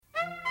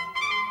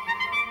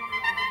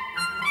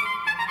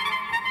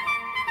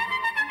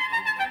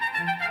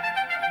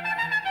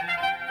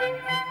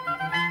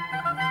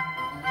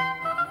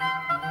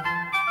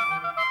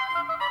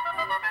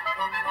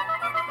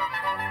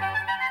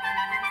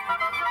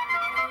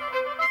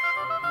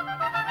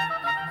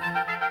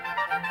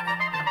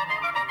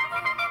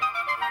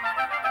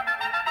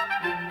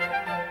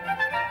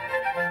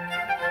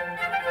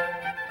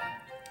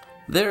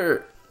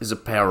There is a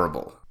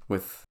parable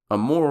with a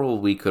moral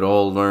we could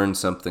all learn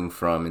something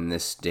from in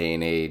this day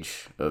and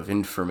age of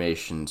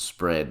information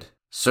spread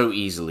so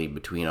easily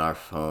between our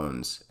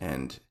phones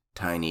and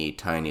tiny,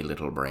 tiny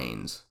little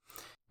brains.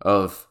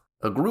 Of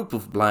a group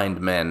of blind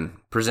men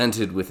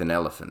presented with an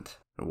elephant.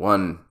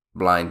 One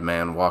blind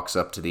man walks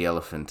up to the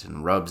elephant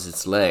and rubs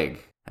its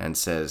leg and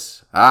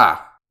says,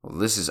 "Ah, well,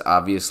 this is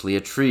obviously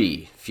a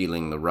tree,"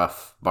 feeling the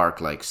rough,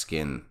 bark-like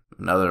skin.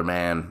 Another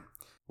man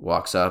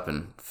walks up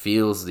and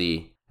feels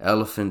the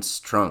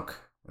elephant's trunk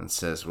and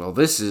says, "Well,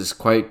 this is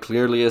quite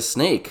clearly a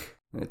snake.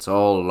 It's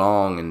all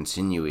long and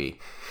sinewy."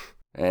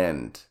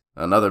 And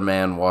another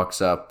man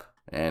walks up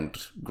and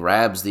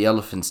grabs the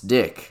elephant's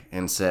dick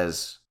and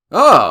says,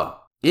 "Oh,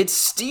 it's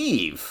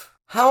Steve.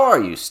 How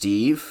are you,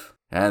 Steve?"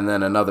 And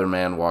then another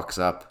man walks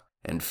up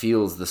and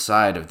feels the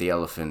side of the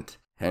elephant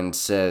and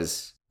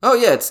says, "Oh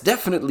yeah, it's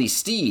definitely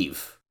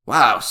Steve.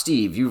 Wow,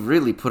 Steve, you've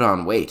really put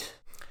on weight."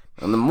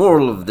 And the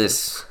moral of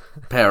this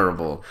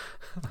parable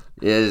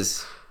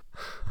is,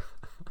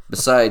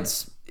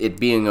 besides it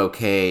being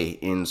okay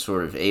in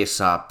sort of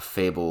Aesop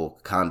fable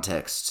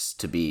contexts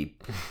to be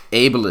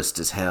ableist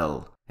as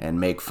hell and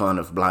make fun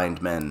of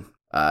blind men,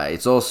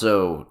 it's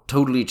also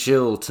totally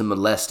chill to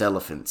molest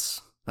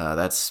elephants.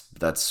 That's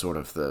sort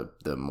of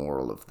the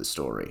moral of the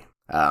story.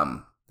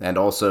 And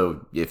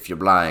also, if you're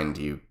blind,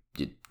 you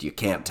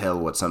can't tell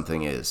what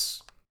something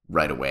is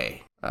right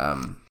away.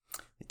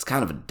 It's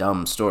kind of a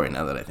dumb story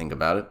now that I think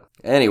about it.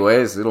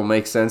 Anyways, it'll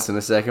make sense in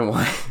a second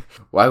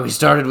why we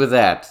started with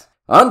that.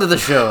 On to the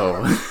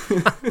show.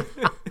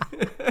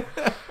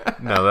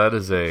 No,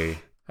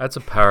 that's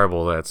a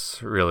parable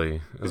that's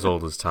really as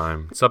old as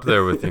time. It's up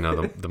there with,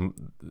 the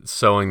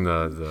sowing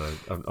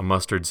a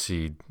mustard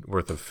seed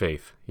worth of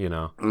faith,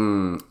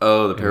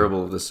 The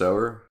parable of the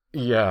sower?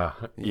 Yeah.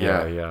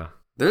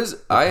 There's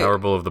the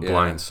parable of the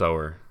blind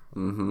sower.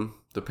 Mm-hmm.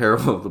 The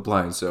parable of the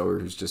blind sower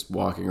who's just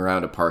walking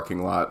around a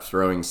parking lot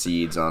throwing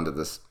seeds onto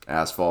this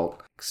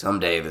asphalt.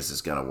 Someday this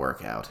is gonna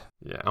work out.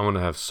 Yeah, I'm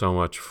gonna have so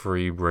much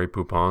free Grey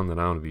Poupon that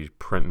I'm gonna be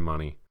printing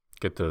money.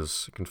 I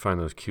can find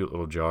those cute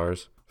little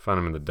jars, find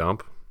them in the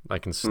dump. I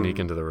can sneak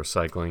into the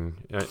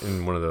recycling,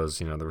 in one of those,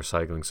 the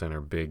recycling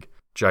center, big,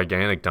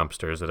 gigantic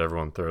dumpsters that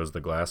everyone throws the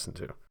glass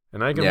into.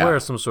 And I can wear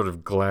some sort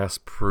of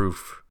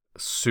glass-proof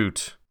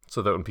suit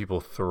so that when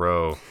people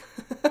throw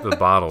the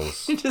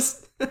bottles,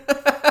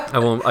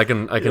 I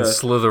can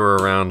slither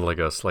around like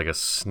a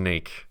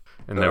snake,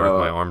 and there with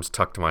my arms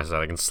tucked to my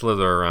side, I can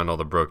slither around all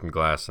the broken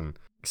glass and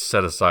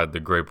set aside the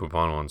Grey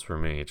Poupon ones for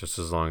me, just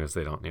as long as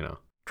they don't,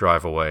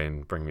 drive away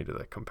and bring me to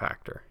the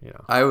compactor,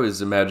 I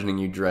was imagining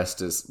you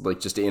dressed as,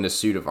 just in a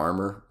suit of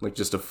armor,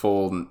 just a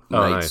full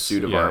knight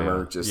suit of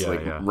armor,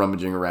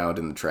 rummaging around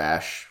in the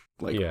trash,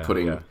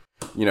 putting,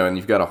 and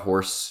you've got a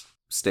horse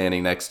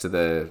standing next to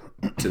the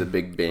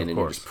big bin, and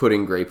you're just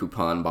putting Grey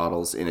Poupon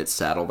bottles in its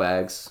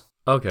saddlebags.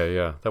 Okay,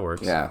 yeah, that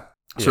works. Yeah.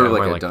 Sort of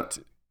like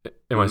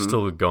am I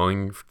still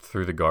going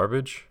through the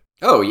garbage?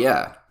 Oh,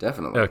 yeah,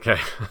 definitely. Okay.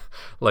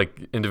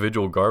 Like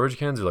individual garbage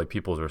cans, or like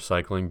people's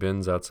recycling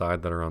bins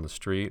outside that are on the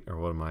street, or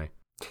what am I?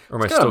 Or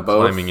am I still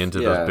climbing into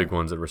those big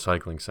ones at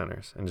recycling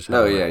centers and just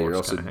having my you're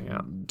also hang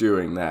out?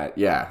 Doing that.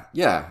 Yeah.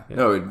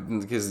 No,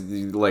 because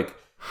you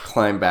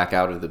climb back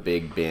out of the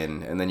big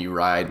bin and then you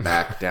ride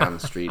back down the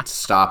street,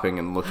 stopping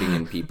and looking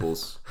in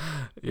people's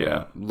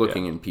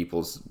in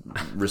people's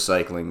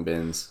recycling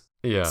bins.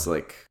 Yeah.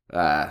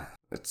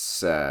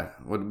 It's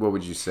what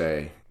would you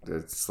say?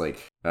 It's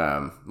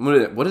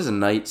what does a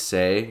knight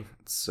say?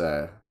 It's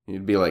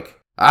you'd be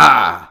like,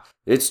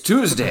 it's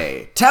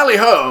Tuesday, tally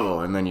ho,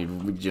 and then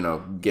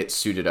you'd get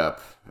suited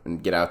up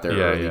and get out there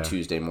early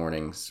Tuesday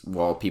mornings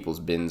while people's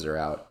bins are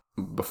out.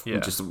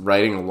 Just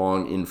riding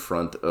along in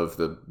front of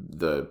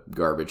the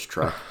garbage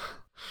truck.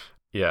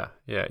 Yeah.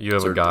 You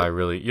have a guy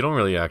you don't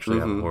really actually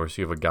have a horse.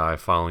 You have a guy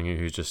following you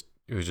who's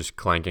just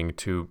clanking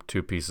two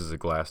pieces of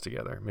glass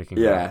together, making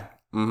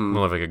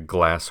more like a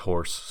glass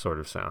horse sort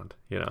of sound,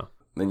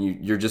 Then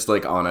you're just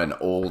on an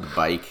old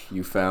bike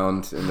you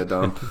found in the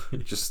dump,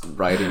 just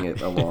riding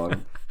it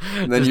along.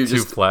 And then just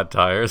two flat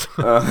tires.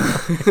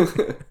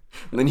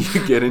 And then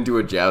you get into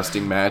a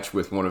jousting match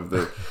with one of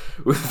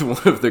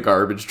the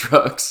garbage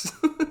trucks.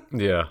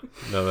 Yeah,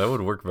 no, that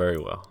would work very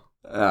well.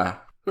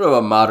 Sort of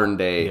a modern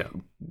day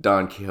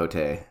Don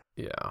Quixote.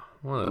 Yeah,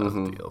 one of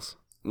those deals.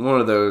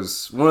 One of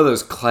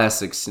those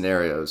classic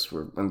scenarios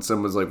when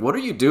someone's like, "What are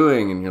you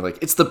doing?" and you're like,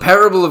 "It's the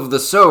parable of the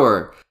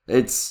sower.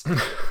 It's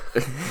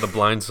the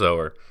blind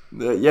sower."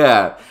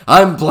 Yeah,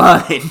 I'm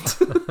blind.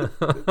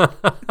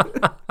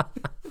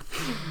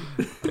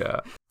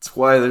 Yeah. That's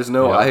why there's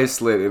no eye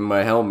slit in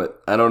my helmet.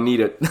 I don't need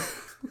it.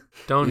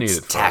 Don't need it.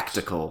 It's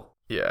tactical.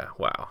 Yeah,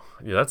 wow.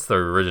 Yeah, that's the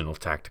original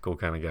tactical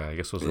kind of guy. I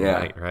guess was a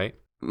knight, right?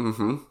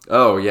 Mm-hmm.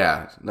 Oh,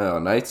 yeah. No,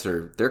 knights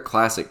they're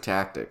classic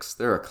tactics.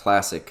 They're a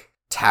classic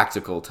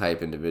tactical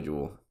type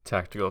individual.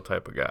 Tactical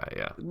type of guy,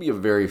 yeah. It'd be a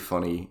very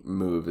funny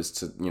move is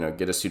to,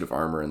 get a suit of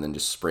armor and then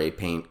just spray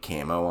paint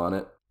camo on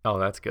it. Oh,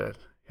 that's good.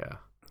 Yeah.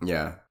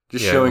 Yeah.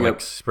 Just showing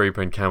up. Spray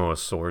paint camo a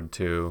sword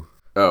too.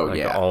 Oh,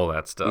 yeah. All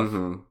that stuff.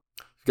 Mm-hmm.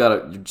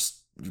 You're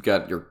you've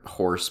got your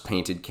horse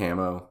painted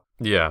camo.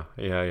 Yeah.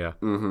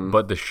 Mm-hmm.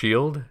 But the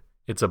shield,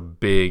 it's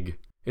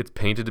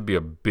painted to be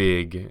a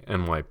big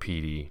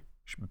NYPD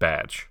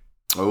badge.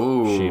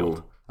 Oh,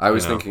 shield. I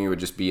was thinking it would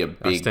just be a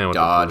big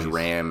Dodge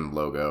Ram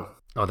logo.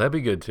 Oh, that'd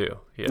be good too.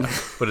 Yeah,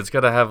 but it's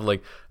got to have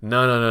like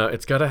no.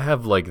 It's got to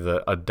have like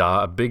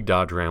a big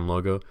Dodge Ram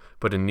logo,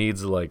 but it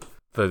needs like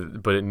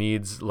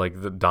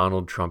the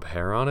Donald Trump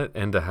hair on it,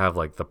 and to have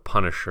like the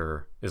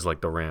Punisher is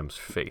like the Ram's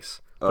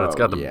face, but it's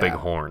got the big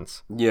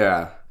horns.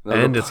 Yeah,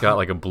 and it's got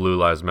like a Blue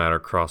Lives Matter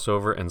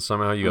crossover, and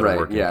somehow you got to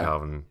work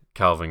in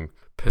Calvin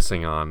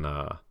pissing on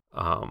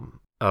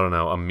I don't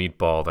know, a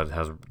meatball that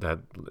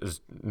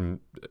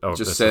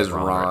just says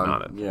Ron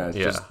on it. Yeah, it's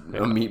just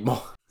a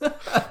meatball.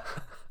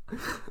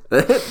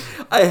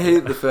 I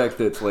hate the fact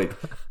that like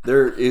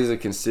there is a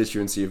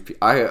constituency of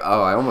I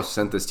almost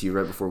sent this to you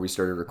right before we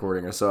started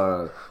recording. I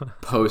saw a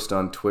post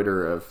on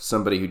Twitter of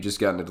somebody who just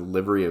gotten a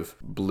delivery of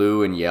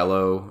blue and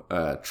yellow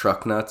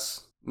truck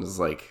nuts. It was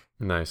like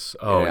nice.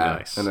 Oh, yeah.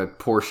 Nice. And a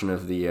portion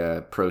of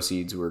the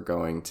proceeds were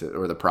going to,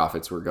 or the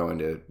profits were going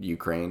to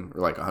Ukraine,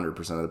 or like 100%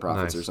 of the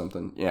profits or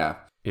something. Yeah.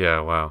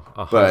 Yeah. Wow.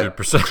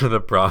 100% of the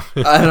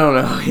profit. I don't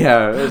know.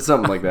 Yeah, it's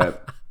something like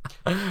that.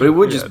 But it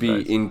would just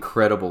be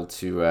incredible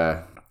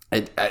to.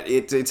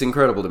 It's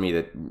incredible to me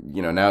that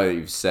now that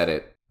you've said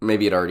it,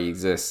 maybe it already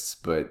exists.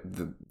 But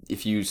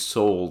if you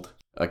sold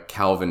a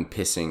Calvin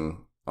pissing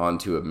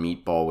onto a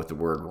meatball with the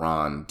word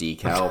Ron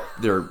decal,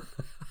 there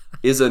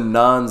is a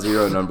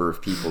non-zero number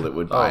of people that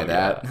would buy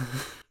that.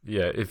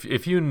 Yeah,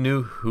 if you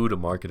knew who to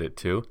market it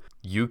to,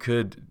 you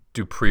could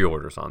do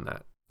pre-orders on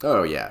that.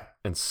 Oh yeah,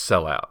 and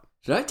sell out.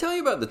 Did I tell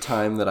you about the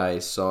time that I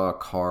saw a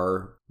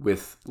car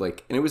with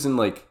and it was in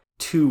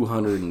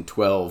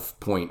 212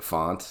 point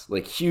font,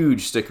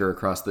 huge sticker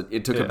across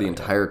it took up the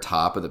entire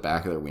top of the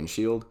back of their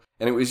windshield,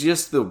 and it was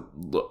just the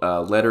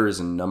letters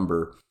and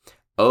number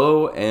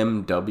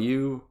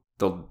OMW,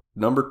 the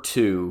number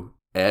 2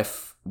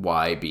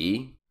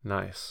 FYB.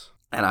 Nice.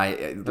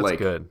 And that's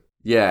good.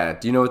 Yeah,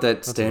 do you know what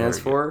that stands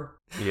for?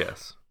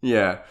 Yes.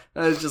 Yeah.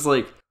 And I was just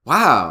like,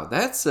 wow,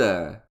 that's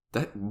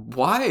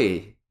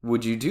why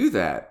would you do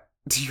that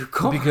to your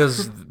car?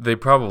 Because they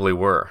probably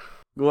were.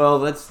 Well,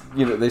 that's,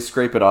 they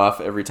scrape it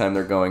off every time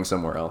they're going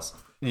somewhere else.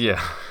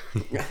 Yeah.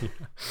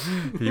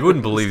 You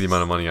wouldn't believe the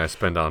amount of money I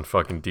spend on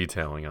fucking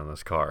detailing on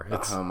this car.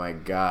 Oh my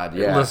God,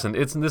 yeah. Listen,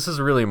 this is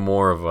really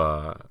more of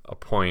a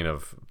point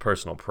of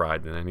personal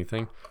pride than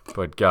anything.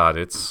 But God,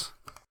 it's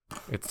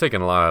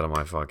taken a lot out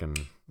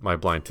of my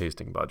blind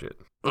tasting budget.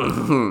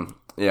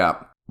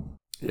 Yeah.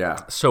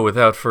 Yeah. So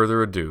without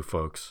further ado,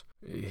 folks,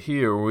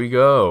 here we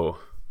go.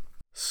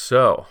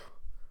 So,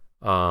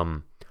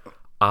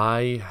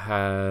 I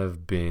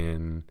have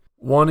been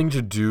wanting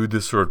to do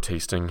this sort of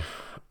tasting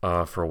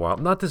for a while.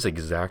 Not this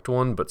exact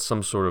one, but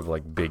some sort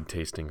of big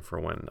tasting for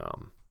when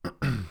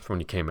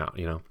you came out,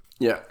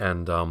 Yeah.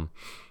 And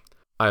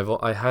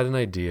I had an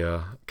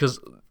idea because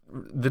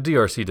the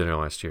DRC dinner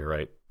last year,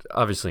 right?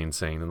 Obviously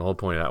insane, and the whole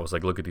point of that was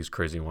look at these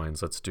crazy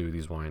wines. Let's do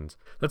these wines.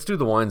 Let's do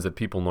the wines that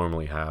people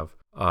normally have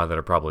that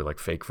are probably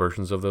fake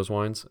versions of those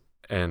wines,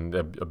 and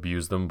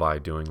abuse them by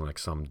doing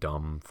some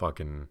dumb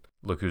fucking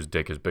look whose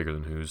dick is bigger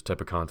than whose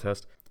type of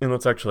contest. And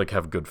let's actually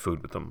have good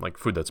food with them,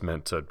 food that's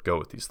meant to go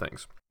with these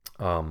things.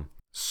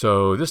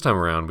 So this time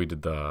around we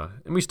did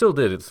and we still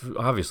did. It's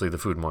obviously the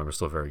food and wine were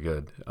still very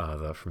good.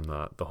 From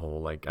the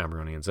whole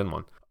Amarone and Zin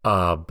one.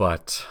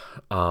 But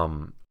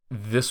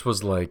this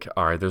was all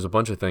right, there's a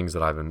bunch of things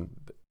that I've been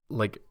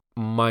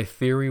my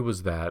theory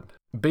was that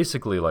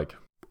basically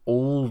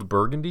old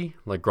Burgundy,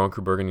 Grand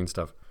Cru Burgundy and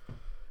stuff,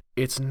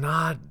 it's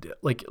not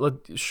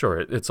sure,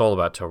 it's all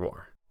about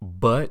terroir,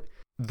 but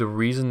the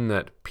reason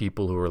that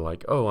people who are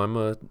oh, I'm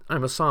a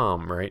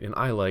Somm, right, and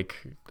I like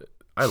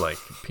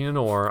Pinot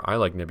Noir, I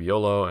like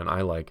Nebbiolo, and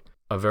I like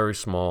a very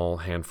small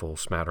handful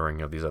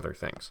smattering of these other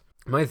things.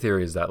 My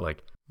theory is that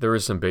there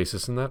is some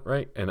basis in that,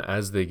 right? And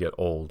as they get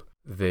old,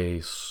 they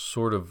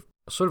sort of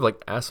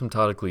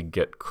asymptotically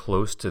get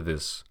close to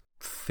this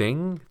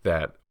thing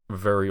that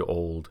very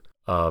old,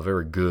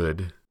 very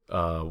good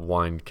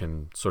wine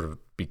can sort of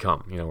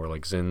become, where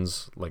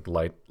Zins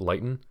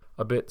lighten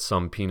a bit,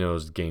 some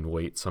Pinots gain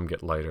weight, some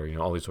get lighter,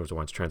 all these sorts of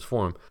wines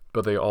transform,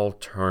 but they all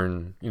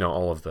turn,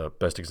 all of the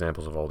best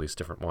examples of all these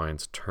different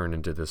wines turn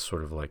into this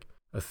sort of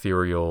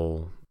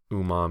ethereal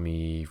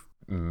umami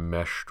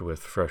meshed with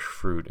fresh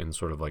fruit in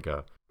sort of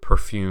a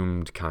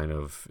perfumed kind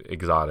of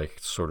exotic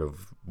sort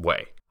of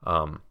way.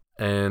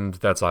 And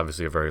that's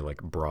obviously a very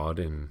broad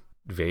and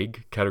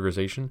vague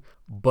categorization,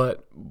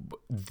 but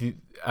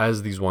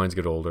as these wines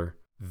get older,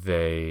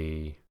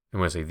 and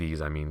when I say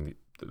these, I mean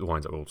the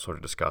wines that we'll sort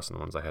of discuss and the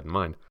ones I had in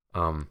mind,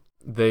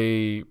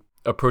 they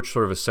approach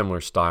sort of a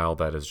similar style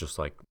that is just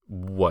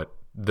what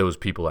those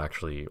people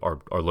actually are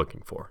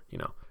looking for,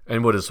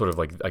 and what is sort of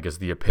I guess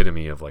the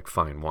epitome of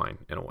fine wine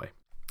in a way.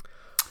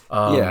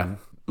 Yeah.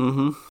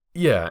 Mm-hmm.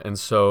 Yeah, and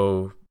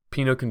so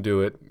Pinot can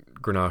do it,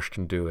 Grenache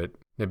can do it,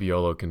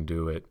 Nebbiolo can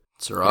do it,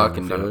 Syrah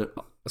can do it.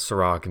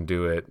 Syrah can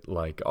do it.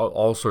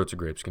 All sorts of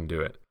grapes can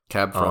do it.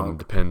 Cab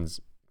Franc.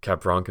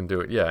 Cab Franc can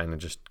do it. Yeah, and it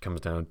just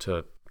comes down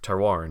to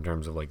terroir in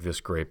terms of like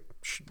this grape,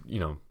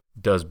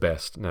 does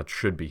best, not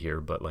should be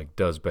here, but like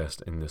does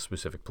best in this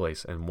specific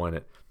place. And when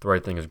the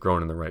right thing is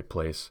grown in the right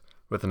place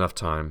with enough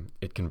time,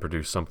 it can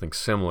produce something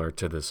similar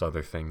to this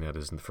other thing that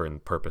is for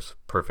purpose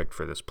perfect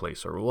for this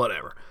place or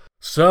whatever.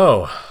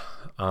 So,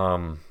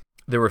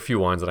 there were a few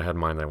wines that I had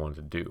in mind that I wanted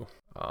to do.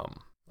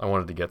 I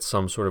wanted to get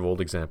some sort of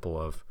old example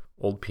of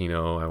old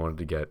Pinot. I wanted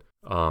to get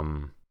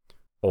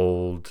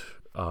old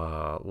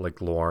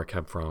like Loire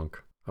Cab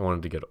Franc. I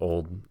wanted to get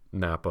old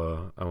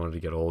Napa. I wanted to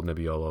get old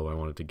Nebbiolo. I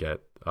wanted to get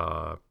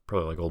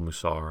probably like old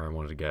Musar. I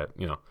wanted to get,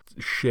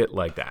 shit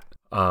like that.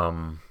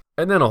 And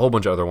then a whole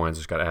bunch of other wines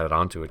just got added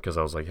onto it because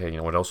I was like, hey, you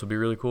know what else would be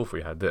really cool if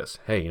we had this?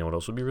 Hey, you know what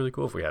else would be really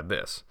cool if we had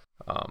this?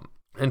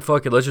 And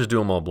fuck it, let's just do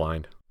them all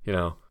blind,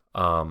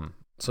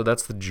 So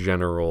that's the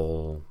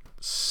general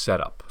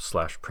setup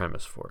 /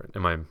 premise for it.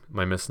 Am I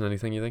missing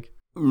anything, you think?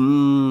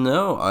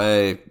 No,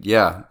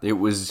 it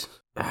was,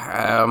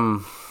 there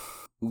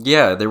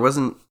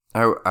wasn't,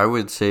 I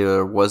would say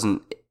there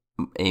wasn't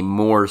a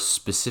more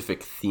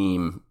specific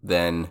theme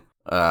than,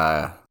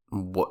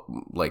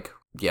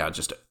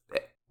 just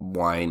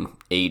wine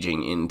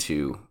aging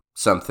into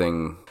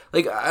something,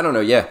 like, I don't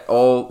know,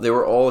 they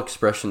were all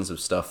expressions of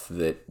stuff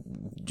that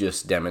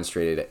just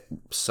demonstrated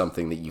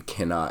something that you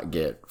cannot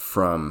get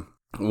from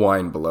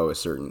wine below a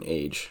certain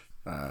age.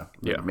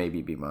 Would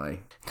maybe be my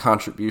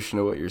contribution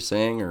to what you're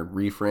saying, or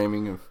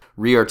reframing of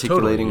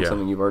re-articulating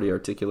something you've already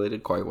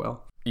articulated quite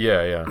well.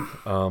 Yeah.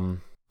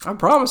 I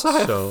promise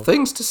I have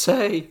things to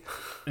say.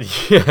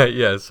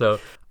 Yeah. So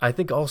I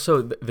think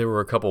also there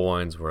were a couple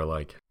wines where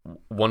like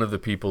one of the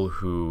people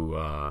who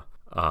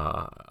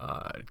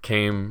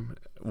came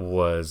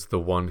was the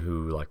one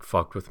who like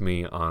fucked with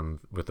me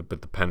with the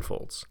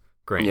Penfolds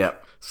grain. Yeah.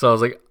 So I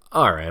was like,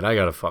 all right, I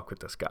gotta fuck with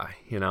this guy,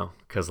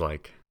 because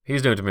like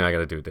he's doing it to me, I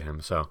gotta do it to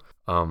him. So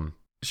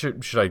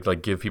should I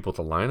like give people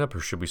the lineup, or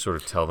should we sort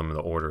of tell them in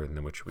the order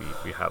in which we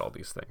had all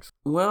these things?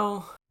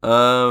 Well,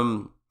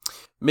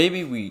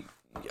 maybe we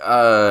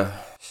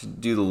should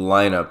do the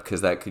lineup,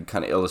 because that could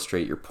kind of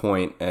illustrate your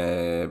point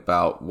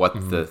about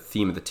what the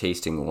theme of the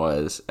tasting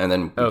was, and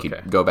then we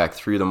could go back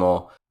through them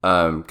all.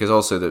 Because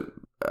also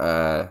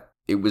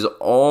it was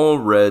all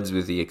reds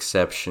with the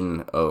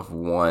exception of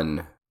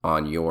one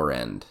on your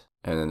end,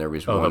 and then there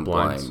was one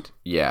blind.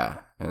 Yeah,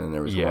 and then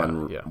there was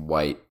one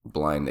white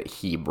blind that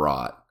he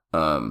brought.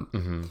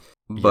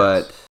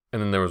 But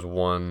and then there was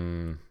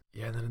one.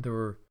 Yeah, and then there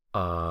were.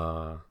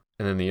 And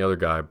then the other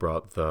guy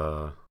brought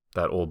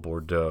that old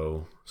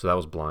Bordeaux, so that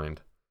was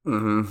blind.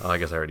 Mm-hmm. I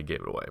guess I already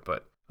gave it away,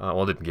 but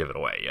didn't give it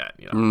away yet.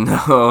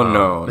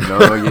 No,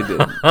 you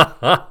didn't.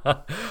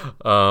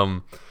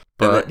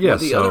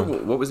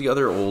 What was the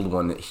other old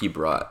one that he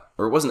brought?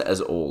 Or it wasn't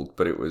as old,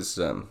 but it was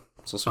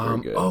it's also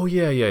very good. Oh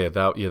yeah.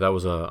 That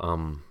was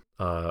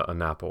a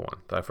Napa one.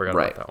 I forgot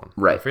about that one.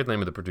 Right. I forget the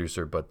name of the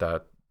producer, but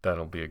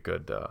that'll be a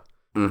good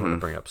one to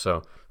bring up.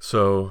 So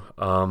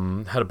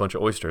had a bunch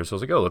of oysters. So I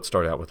was like, let's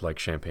start out with like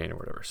champagne or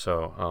whatever.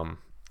 So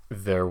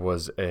there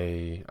was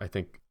I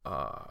think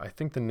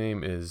the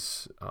name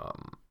is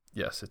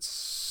it's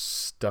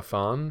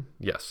Stefan.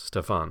 Yes,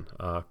 Stefan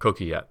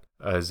Coquillet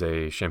as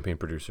a champagne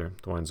producer.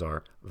 The wines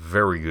are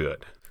very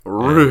good.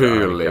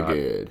 Really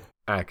good.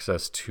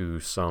 Access to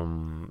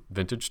some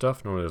vintage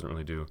stuff. Normally doesn't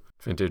really do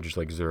vintage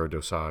like zero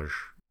dosage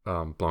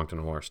Blanc de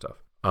Noir stuff.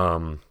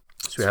 So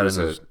we had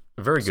it.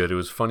 Very good. It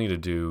was funny to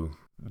do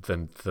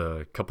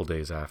the couple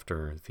days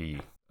after the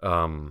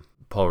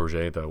Paul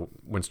Roger, the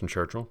Winston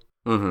Churchill.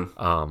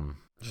 Mm-hmm.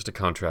 Just to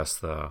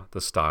contrast the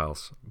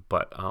styles,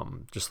 but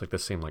just like the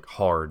same like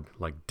hard,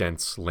 like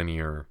dense,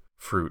 linear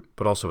fruit,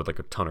 but also with like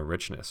a ton of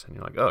richness. And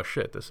you're like, oh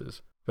shit, this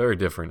is very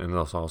different, and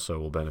this also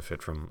will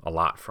benefit from a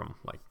lot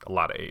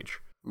of age.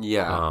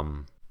 Yeah.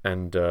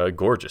 And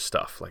gorgeous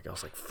stuff. Like I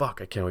was like,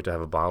 fuck, I can't wait to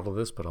have a bottle of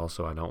this, but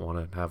also I don't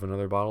want to have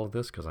another bottle of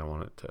this because I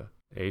want it to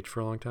age for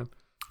a long time.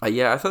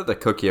 I thought the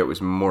Coquillet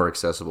was more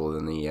accessible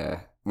than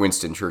the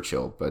Winston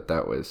Churchill, but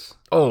that was...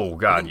 Oh,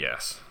 God,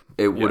 yes.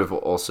 It would have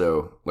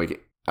also...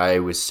 Like, I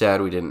was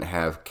sad we didn't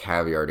have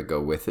caviar to go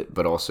with it,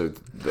 but also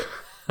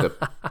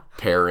the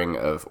pairing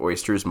of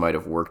oysters might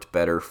have worked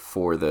better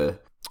for the...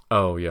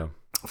 Oh, yeah.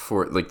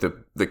 For, like,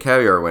 the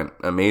caviar went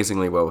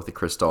amazingly well with the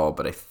Cristal,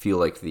 but I feel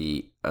like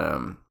the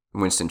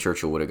Winston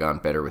Churchill would have gone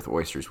better with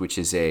oysters, which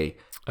is a...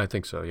 I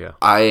think so, yeah.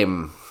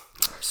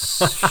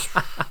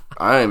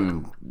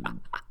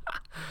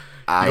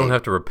 You don't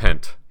have to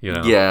repent,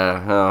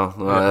 Yeah,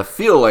 I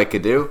feel like I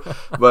do,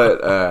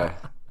 but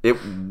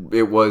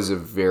it was a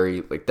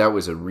very, like, that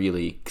was a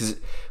really,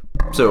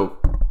 so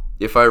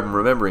if I'm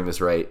remembering this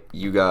right,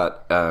 you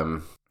got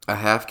a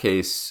half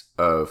case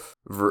of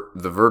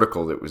the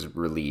vertical that was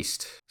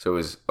released, so it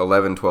was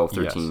 11, 12,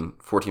 13,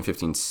 14,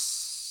 15,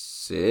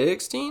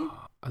 16?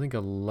 I think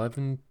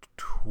 11,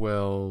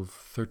 12,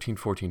 13,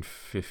 14,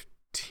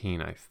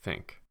 15, I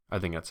think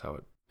that's how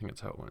it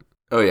went.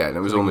 Oh yeah, and it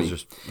was only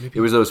it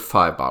was those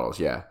 5 bottles,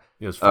 yeah.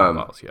 It was 5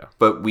 bottles, yeah.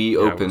 But we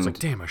opened. I was like,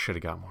 damn, I should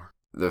have got more.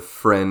 The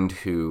friend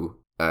who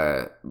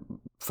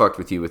fucked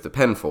with you with the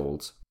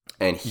Penfolds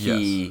and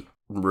he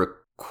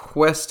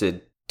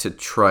requested to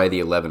try the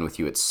 11 with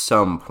you at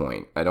some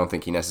point. I don't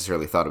think he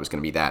necessarily thought it was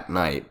going to be that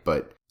night,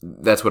 but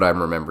that's what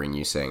I'm remembering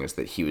you saying, is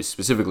that he was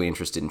specifically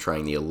interested in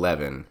trying the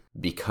 11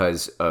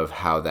 because of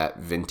how that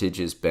vintage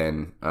has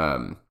been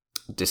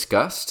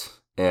discussed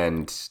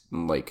and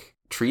like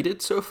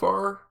treated so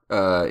far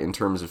in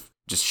terms of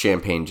just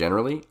champagne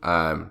generally.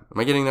 Am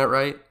I getting that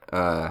right?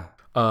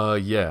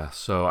 Yeah.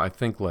 So I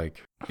think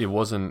like it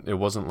wasn't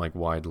like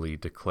widely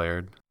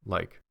declared,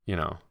 like, you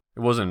know, it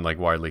wasn't like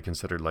widely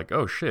considered like,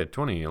 oh shit,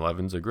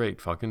 2011's a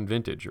great fucking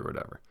vintage or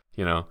whatever,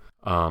 you know.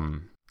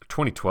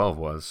 2012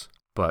 was,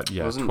 but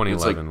yeah,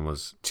 2011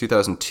 was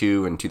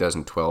 2002 and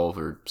 2012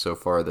 are so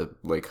far the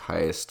like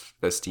highest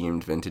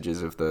esteemed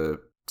vintages of the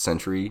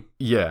century.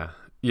 Yeah,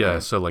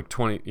 so like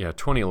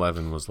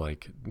 2011 was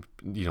like,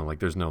 you know, like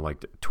there's no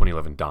like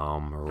 2011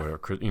 Dom or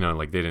whatever, you know,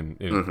 like they didn't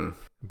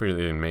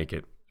make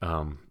it.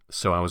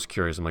 So I was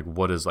curious, I'm like,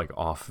 what does like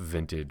off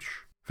vintage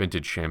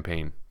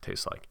champagne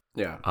taste like?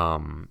 Yeah.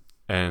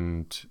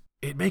 And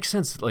it makes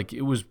sense. Like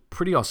it was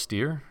pretty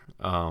austere.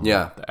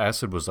 The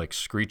acid was like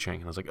screeching,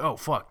 and I was like, oh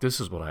fuck, this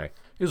is what I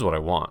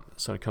want.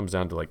 So it comes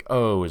down to like,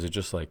 oh, is it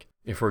just like,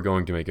 if we're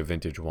going to make a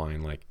vintage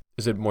wine, like,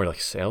 is it more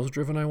like sales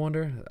driven? I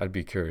wonder. I'd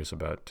be curious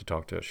to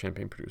talk to a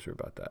champagne producer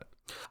about that.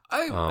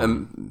 I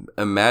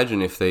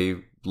imagine if they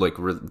like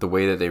the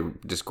way that they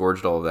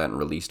disgorged all of that and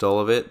released all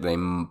of it, they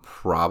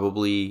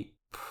probably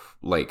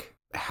like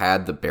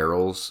had the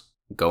barrels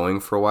going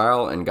for a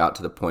while and got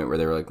to the point where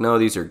they were like, no,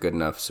 these are good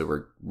enough,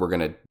 so we're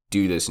gonna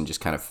do this and just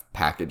kind of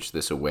package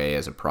this away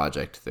as a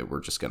project that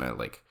we're just gonna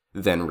like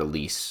then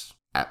release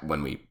at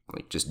when we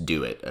like just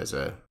do it as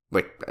a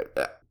like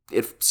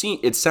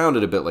it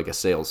sounded a bit like a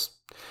sales,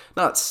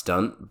 not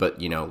stunt,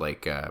 but you know,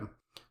 like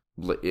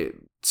it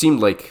seemed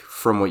like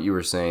from what you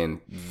were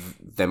saying,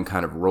 them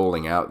kind of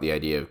rolling out the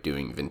idea of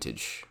doing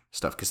vintage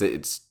stuff,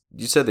 because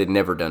you said they'd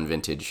never done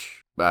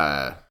vintage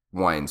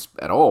wines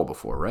at all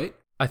before, right?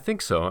 I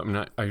think so. I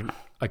mean,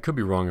 I could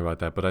be wrong about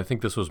that, but I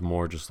think this was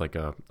more just like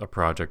a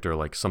project or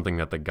like something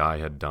that the guy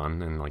had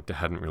done and like they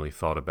hadn't really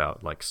thought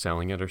about like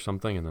selling it or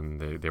something, and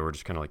then they were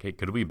just kind of like, hey,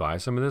 could we buy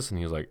some of this? And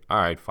he was like, all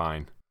right,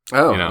 fine.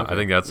 Oh, you know, okay. I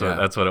think that's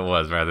what it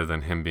was, rather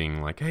than him being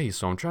like, hey,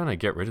 so I'm trying to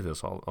get rid of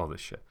this all this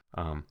shit.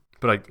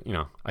 But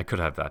I could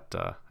have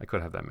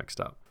that mixed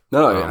up.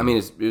 No, I mean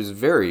it was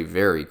very,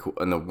 very cool,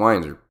 and the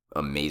wines are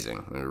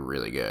amazing. They're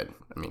really good.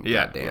 I mean,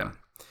 goddamn.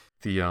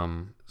 The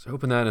so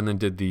open that and then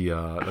did the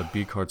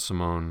Billecart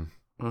Salmon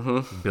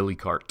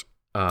Billecart.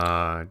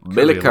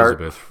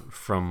 Billecart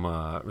from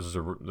it was the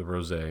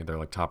rosé. They're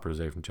like top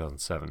rosé from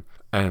 2007,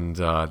 and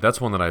that's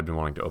one that I'd been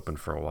wanting to open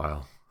for a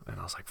while. And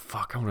I was like,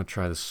 fuck, I want to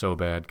try this so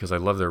bad because I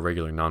love their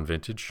regular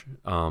non-vintage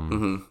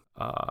rosé.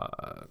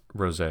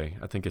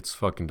 I think it's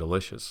fucking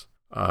delicious.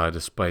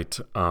 Despite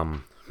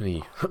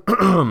many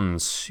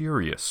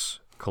serious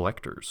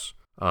collectors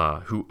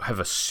who have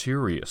a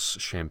serious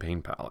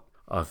champagne palate,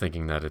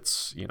 thinking that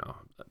it's, you know,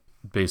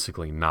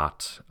 basically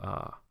not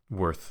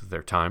worth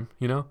their time,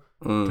 you know,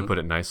 to put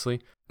it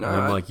nicely. And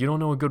I'm like, you don't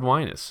know what good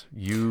wine is.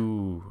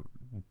 You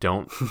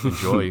don't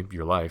enjoy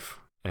your life,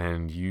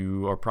 and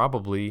you are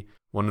probably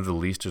one of the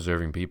least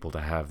deserving people to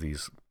have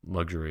these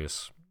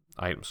luxurious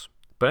items.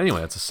 But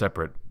anyway, that's a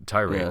separate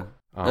tirade.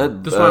 Yeah.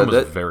 This wine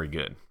was very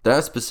good.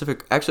 That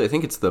specific, actually, I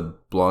think it's the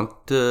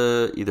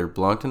either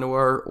Blanc de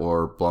Noir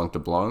or Blanc de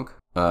Blanc.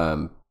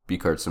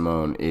 Billecart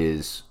Salmon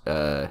is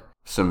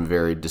some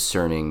very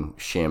discerning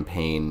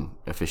champagne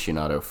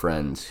aficionado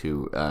friends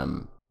who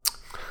do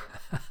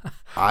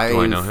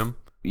I know him?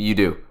 You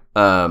do.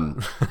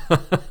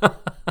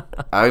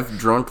 I've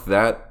drunk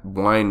that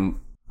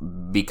wine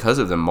because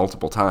of them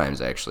multiple times,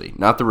 actually.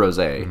 Not the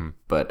rosé,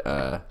 but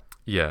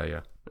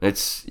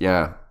it's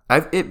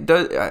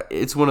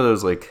it's one of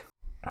those like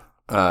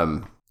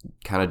kind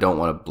of don't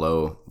want to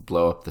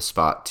blow up the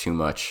spot too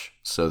much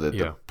so that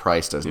the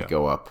price doesn't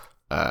go up.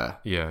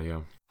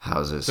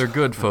 Houses. They're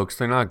good, folks.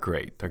 They're not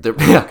great. They're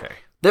okay.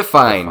 They're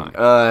fine.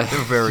 They're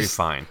very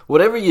fine.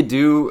 Whatever you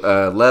do,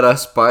 let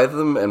us buy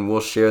them, and we'll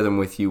share them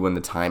with you when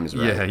the time is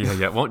right.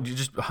 Yeah. Well, you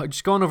just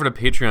go on over to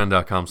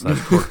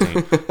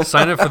patreon.com/Corktaint.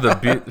 Sign up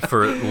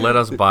for Let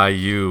Us Buy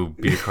You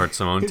Billecart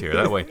Salmon tier.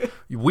 That way,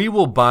 we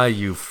will buy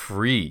you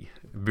free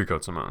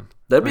Billecart Salmon.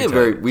 That'd be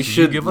we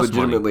should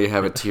legitimately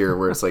have a tier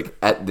where it's like,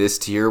 at this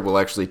tier, we'll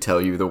actually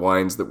tell you the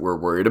wines that we're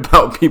worried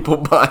about people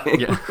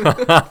buying.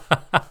 Yeah.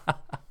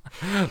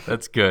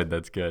 That's good.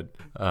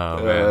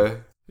 Oh,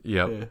 man.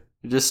 Yep. Yeah.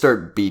 You just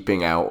start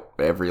beeping out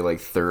every like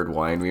third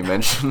wine we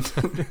mentioned.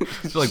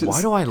 It's like,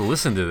 why do I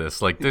listen to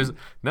this? Like, there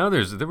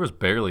was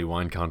barely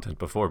wine content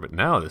before, but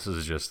now this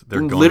is just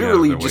they're going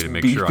literally just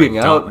beeping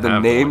out the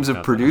names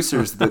of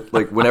producers that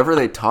like whenever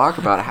they talk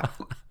about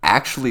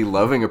actually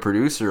loving a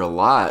producer a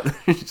lot,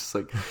 it's just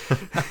like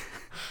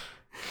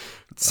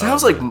it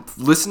sounds like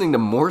listening to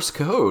Morse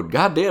code.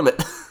 God damn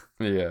it.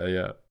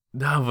 Yeah.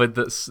 No, but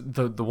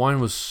the wine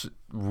was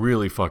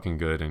really fucking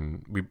good,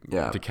 and we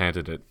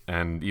decanted it,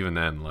 and even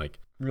then, like,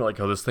 we were like,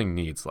 oh, this thing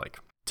needs like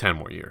 10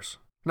 more years.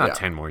 Not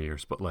 10 more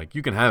years, but like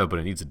you can have it, but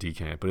it needs a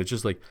decant. But it's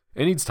just like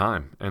it needs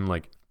time, and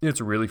like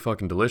it's really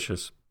fucking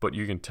delicious. But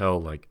you can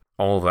tell like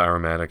all the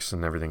aromatics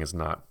and everything is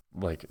not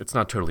like it's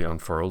not totally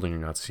unfurled, and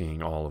you're not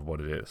seeing all of what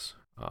it is.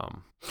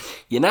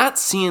 You're not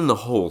seeing the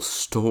whole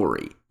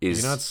story.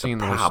 You're not seeing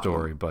the whole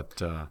story,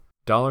 but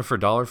dollar for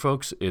dollar,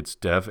 folks, it's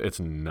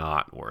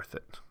not worth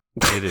it.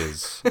 It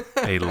is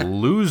a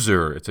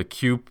loser. It's a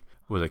Q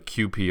with a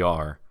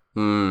QPR,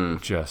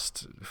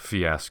 just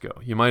fiasco.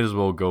 You might as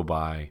well go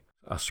buy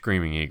a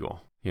Screaming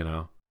Eagle, you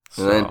know?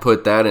 And then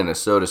put that in a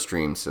soda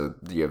stream so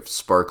you have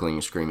sparkling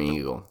Screaming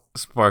Eagle.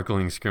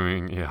 Sparkling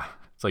Screaming, yeah.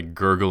 It's like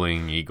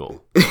gurgling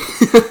eagle,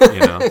 you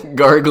know?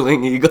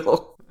 Gargling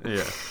eagle.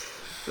 Yeah.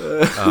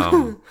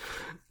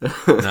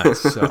 Nice.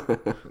 So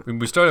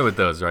we started with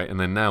those, right? And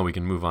then now we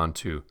can move on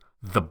to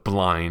the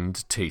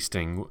blind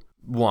tasting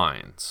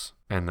wines.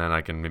 And then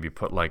I can maybe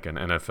put like an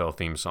NFL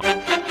theme song.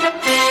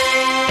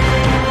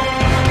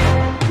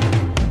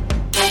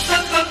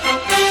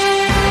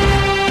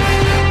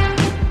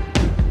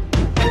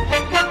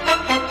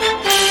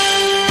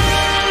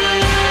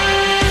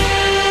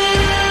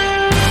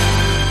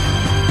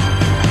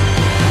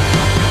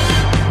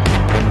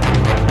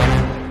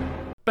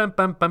 Bam,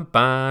 bam, bam,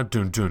 bam,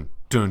 dun, dun,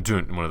 dun,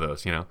 dun. One of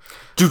those, you know.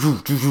 Dun,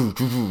 dun,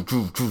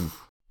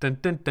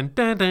 dun,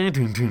 dun, dun,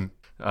 dun, dun.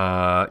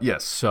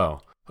 Yes,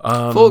 so.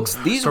 Folks,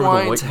 these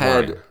wines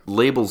had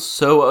labels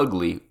so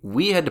ugly,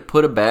 we had to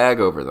put a bag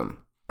over them.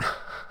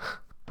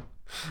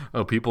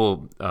 Oh,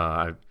 people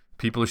are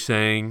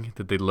saying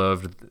that they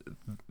loved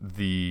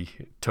the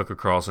Tucker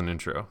Carlson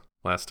intro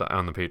last time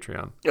on the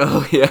Patreon.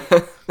 Oh, yeah.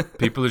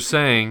 People are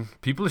saying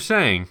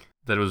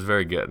that it was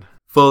very good.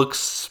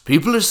 Folks,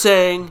 people are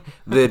saying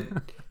that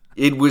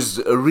it was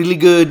a really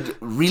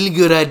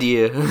good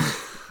idea.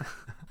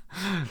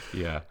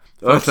 Yeah.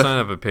 Folks, sign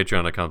up at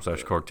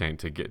patreon.com/corktaint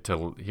to get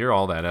to hear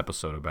all that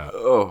episode about.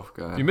 Oh,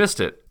 God. If you missed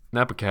it,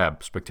 Napa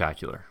Cab,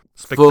 spectacular.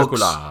 Spectacular.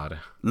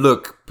 Folks,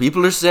 look,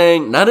 people are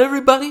saying, not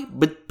everybody,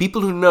 but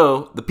people who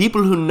know, the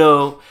people who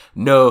know,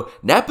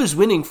 Napa's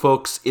winning,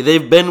 folks.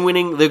 They've been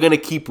winning, they're going to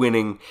keep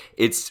winning.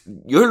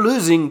 You're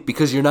losing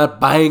because you're not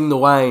buying the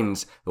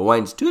wines. The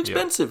wine's too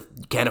expensive. Yep.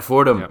 You can't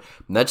afford them. Yep.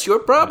 That's your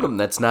problem. Yep.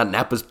 That's not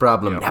Napa's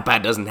problem. Yep. Napa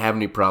doesn't have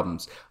any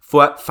problems.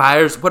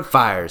 Fires? What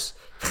fires?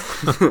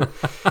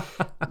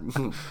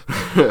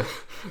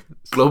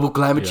 Global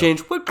climate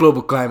change? What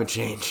global climate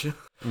change?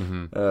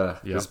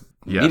 Mm-hmm. Just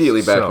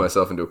immediately backed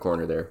myself into a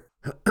corner there.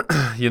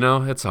 You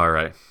know, it's all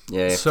right.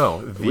 Yeah.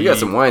 So we got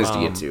some wines to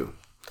get to.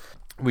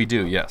 We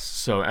do, yes.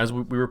 So as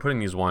we were putting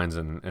these wines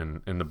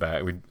in the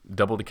bag, we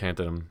double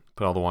decanted them,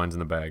 put all the wines in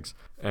the bags,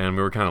 and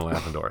we were kind of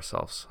laughing to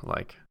ourselves,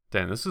 like,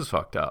 "Damn, this is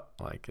fucked up.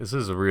 Like, this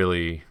is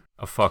really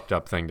a fucked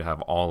up thing to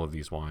have all of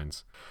these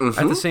wines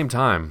at the same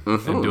time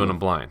and doing them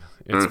blind.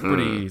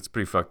 It's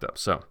pretty fucked up.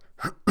 So,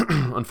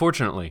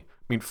 fortunately,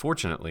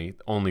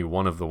 only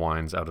one of the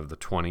wines out of the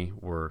 20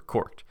 were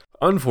corked.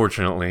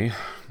 Unfortunately,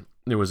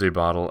 there was a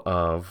bottle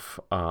of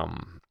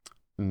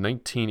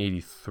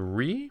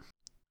 1983,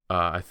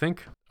 I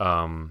think,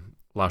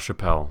 La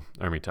Chapelle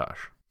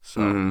Hermitage.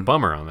 So,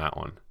 bummer on that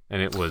one.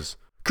 And it was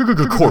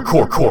extremely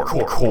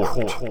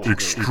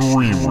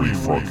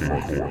fucking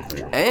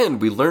corked.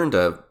 And we learned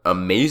an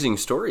amazing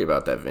story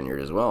about that vineyard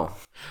as well.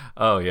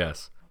 Oh,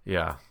 yes.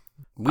 Yeah.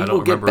 We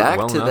will get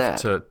back to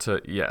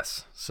that.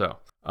 Yes. So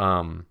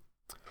I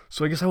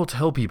guess I will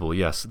tell people,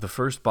 yes, the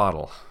first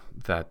bottle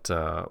that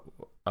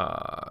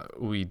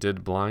we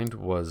did blind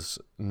was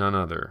none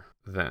other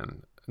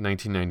than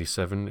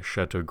 1997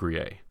 Chateau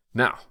Grillet.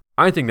 Now,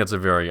 I think that's a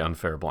very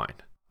unfair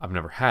blind. I've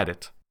never had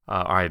it.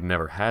 I had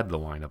never had the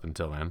wine up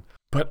until then.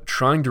 But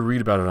trying to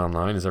read about it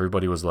online is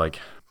everybody was like,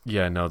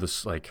 yeah, no,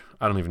 this, like,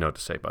 I don't even know what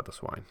to say about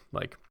this wine.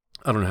 Like,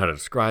 I don't know how to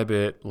describe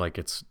it. Like,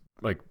 it's,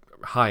 like,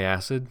 high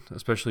acid,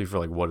 especially for,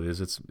 like, what it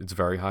is. It's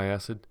very high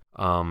acid.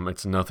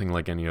 It's nothing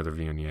like any other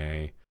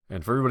Viognier.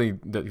 And for everybody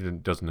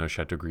that doesn't know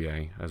Chateau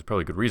Grillet, there's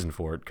probably a good reason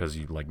for it, because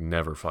you, like,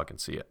 never fucking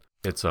see it.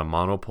 It's a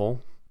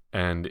monopole,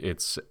 and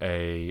it's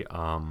I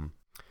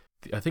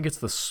think it's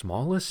the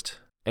smallest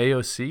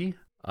AOC.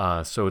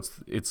 So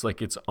it's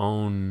like its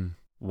own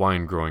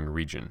wine growing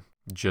region,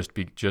 just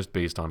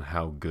based on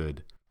how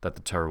good that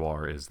the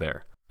terroir is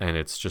there. And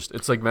it's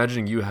like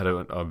imagining you had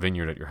a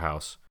vineyard at your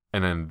house,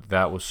 and then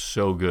that was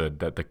so good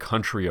that the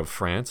country of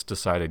France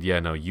decided, yeah,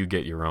 no, you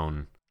get your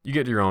own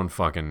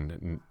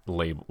fucking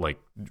label, like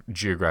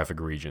geographic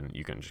region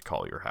you can just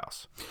call your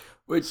house.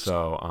 Which,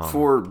 so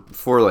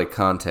for like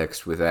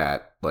context with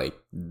that, like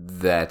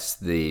that's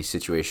the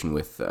situation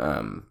with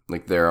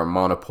like there are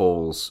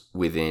monopoles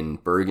within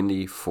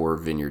Burgundy for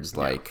vineyards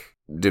like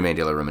Domaine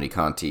de la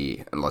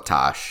Romanée-Conti and La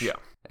Tâche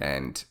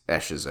and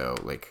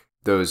Echezeaux. Like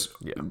those,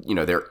 you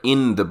know, they're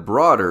in the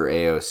broader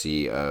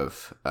AOC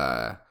of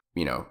Von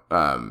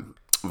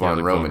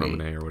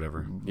Romani or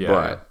whatever.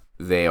 But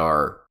they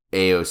are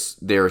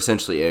they're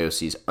essentially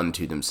AOCs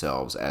unto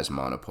themselves as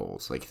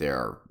monopoles. Like they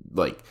are,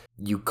 like,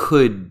 you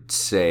could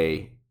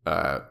say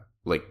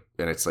like,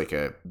 and it's like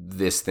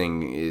this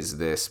thing is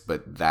this,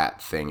 but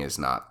that thing is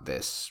not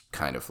this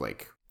kind of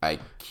like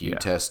IQ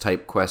test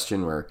type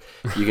question where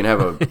you can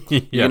have a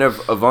Yeah. you can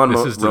have a Von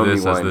This is to Romney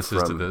this wine as this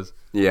is to from this.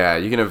 yeah,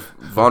 you can have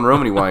Von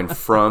Romney wine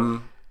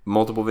from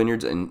multiple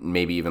vineyards, and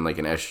maybe even like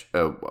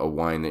a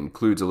wine that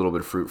includes a little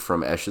bit of fruit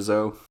from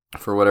Chateau.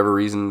 For whatever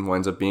reason,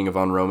 winds up being a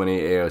Von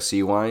Romney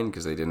AOC wine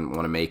because they didn't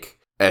want to make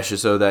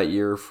Chateau that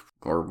year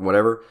or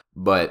whatever.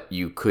 But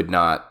you could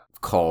not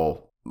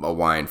call a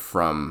wine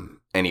from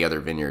any other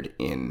vineyard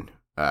in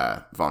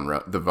the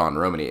Von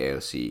Romney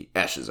AOC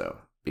Chateau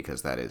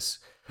because that is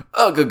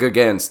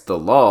against the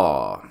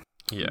law.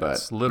 Yeah, But,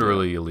 it's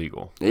literally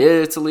illegal.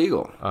 It's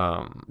illegal.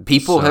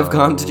 People have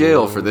gone to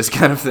jail for this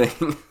kind of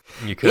thing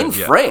You could, in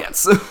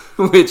France,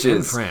 which in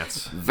is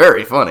France.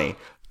 very funny.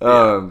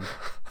 But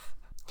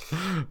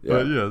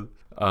yeah.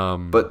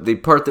 But the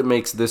part that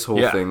makes this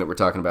whole thing that we're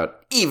talking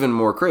about even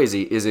more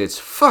crazy is it's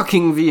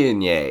fucking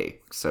Viognier.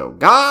 So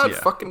God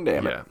fucking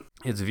damn it. Yeah.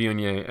 It's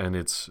Viognier and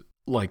it's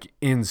like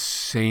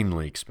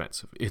insanely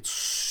expensive. It's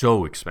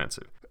so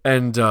expensive.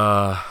 And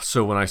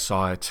so when I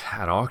saw it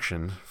at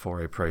auction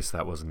for a price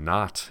that was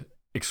not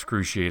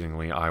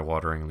excruciatingly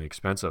eye-wateringly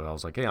expensive, I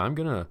was like, hey, I'm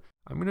gonna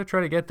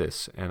try to get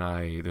this. And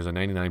there's a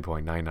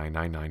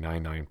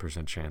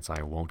 99.999999% chance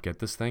I won't get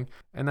this thing,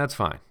 and that's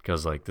fine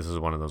because like this is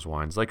one of those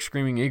wines like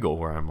Screaming Eagle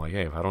where I'm like,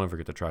 hey, if I don't ever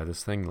get to try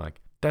this thing,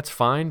 like that's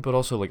fine. But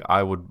also like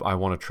I want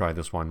to try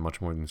this wine much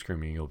more than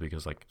Screaming Eagle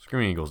because like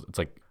Screaming Eagles, it's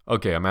like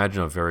okay,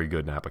 imagine a very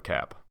good Napa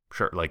Cab,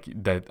 sure, like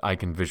that I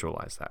can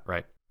visualize that,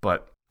 right?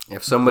 But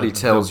if somebody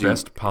tells the you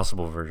best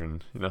possible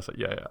version, you know, so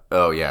yeah.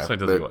 Oh yeah,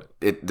 so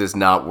it does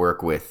not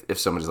work with if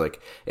somebody's like,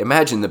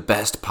 imagine the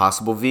best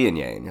possible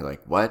Viognier, and you're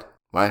like, what?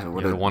 Why?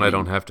 The one I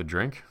don't have to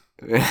drink.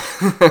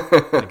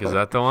 Like, is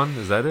that the one?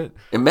 Is that it?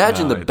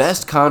 Imagine the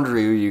best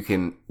Condrieu you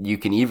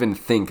can even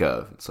think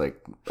of. It's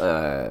like,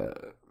 I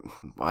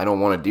don't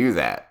want to do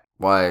that.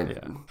 Why?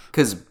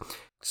 Because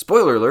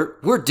spoiler alert,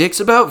 we're dicks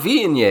about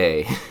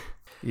Viognier.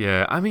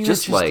 Yeah, I mean,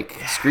 just like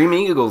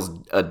Screaming Eagle's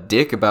a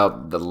dick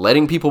about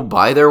letting people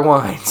buy their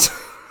wines.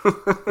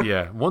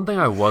 Yeah, one thing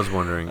I was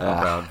wondering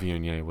about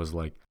Viognier was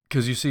like,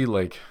 because you see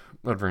like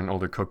over in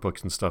older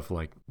cookbooks and stuff,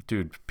 like,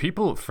 dude,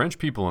 French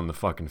people in the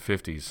fucking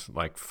 50s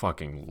like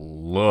fucking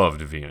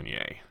loved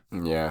Viognier.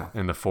 Yeah.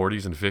 In the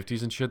 40s and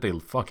 50s and shit, they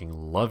fucking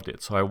loved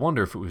it. So I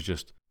wonder if it was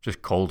just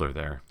colder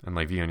there and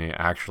like Viognier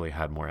actually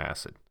had more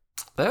acid.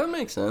 That would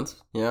make sense.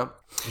 Yeah.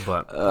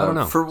 But I don't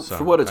know. For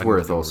what it's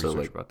worth, also,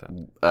 like,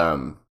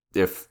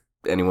 if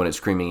anyone at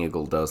Screaming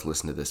Eagle does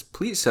listen to this,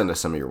 please send us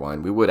some of your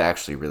wine. We would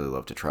actually really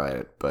love to try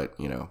it, but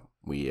you know,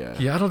 we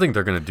I don't think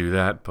they're gonna do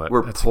that. But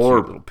we're that's poor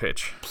a cute little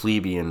pitch,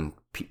 plebeian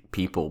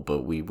people,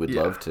 but we would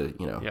love to,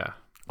 you know. Yeah.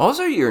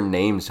 Also, your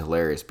name's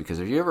hilarious because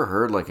have you ever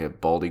heard like a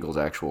bald eagle's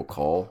actual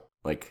call?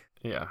 Like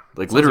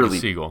literally like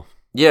a seagual.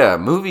 Yeah,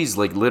 movies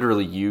like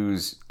literally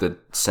use the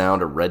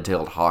sound a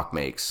red-tailed hawk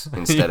makes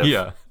instead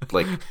of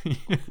like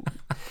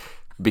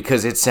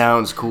because it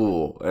sounds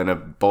cool and a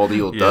bald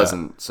eagle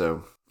doesn't.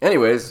 So,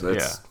 anyways,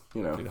 that's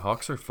you know, dude,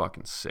 hawks are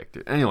fucking sick,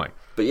 dude. Anyway,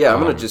 but yeah,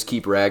 I'm gonna just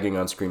keep ragging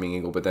on Screaming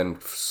Eagle, but then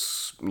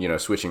you know,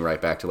 switching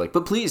right back to like,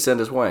 but please send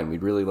us wine.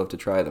 We'd really love to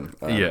try them.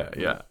 You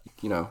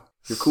know,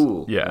 you're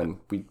cool. Yeah, and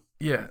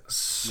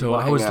So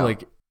I was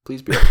like,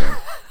 please be our friend.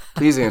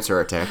 Please answer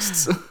our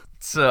texts.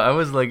 So I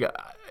was like,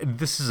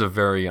 this is a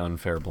very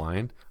unfair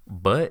blind,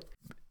 but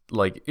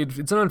like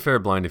it's an unfair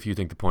blind if you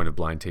think the point of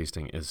blind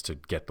tasting is to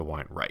get the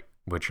wine right,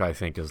 which I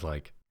think is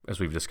like, as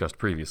we've discussed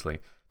previously,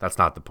 that's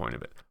not the point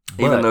of it.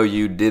 But even though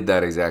you did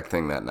that exact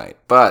thing that night,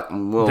 but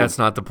that's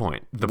not the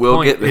point. The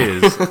point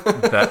is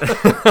that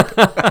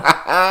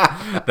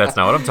that's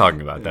not what I'm talking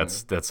about.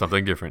 That's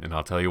something different, and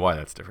I'll tell you why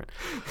that's different.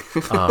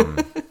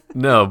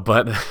 No,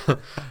 but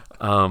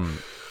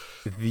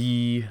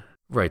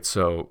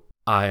so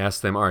I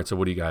asked them, all right, so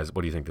what do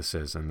you think this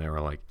is? And they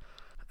were like,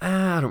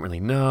 I don't really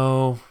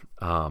know.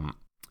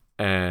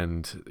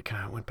 And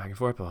kind of went back and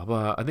forth, blah,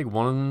 blah. I think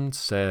one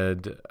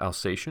said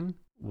Alsatian.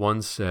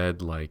 One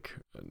said like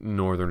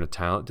Northern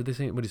Italian. What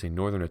did you say,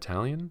 Northern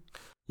Italian?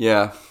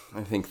 Yeah,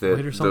 I think that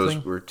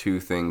those were two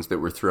things that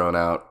were thrown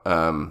out.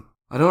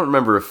 I don't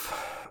remember if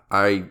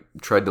I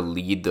tried to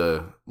lead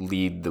the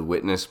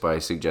witness by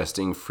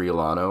suggesting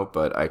Friulano,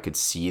 but I could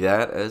see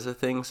that as a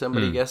thing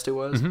somebody guessed it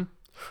was.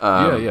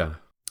 Mm-hmm. Yeah.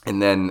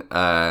 And then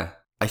I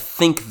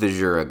think the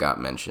Jura got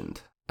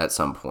mentioned at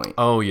some point.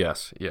 Oh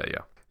yes,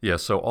 yeah.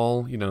 So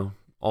all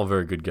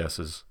very good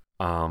guesses.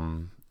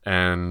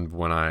 And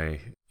when I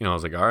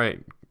was like, all right,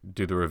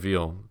 do the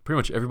reveal. Pretty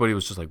much everybody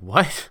was just like,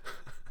 what?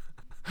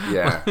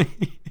 Yeah.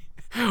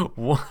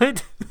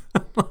 What?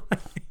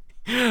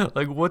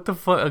 Like, what the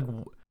fuck? Like,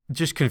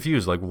 just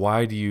confused. Like,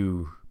 why do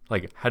you,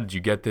 like, how did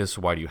you get this?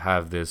 Why do you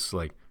have this?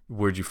 Like,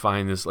 where'd you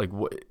find this? Like,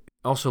 what?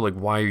 Also, like,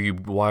 why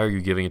are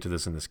you giving it to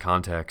this in this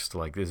context?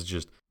 Like,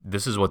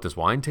 this is what this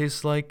wine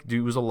tastes like? Dude,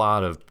 it was a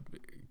lot of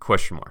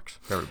question marks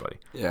for everybody.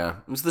 Yeah.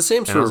 It was the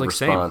same sort of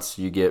response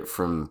you get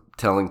from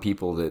telling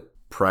people that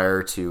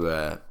prior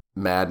to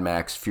Mad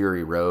Max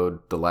Fury Road,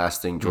 the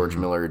last thing George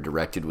Miller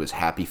directed was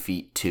Happy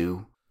Feet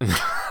 2.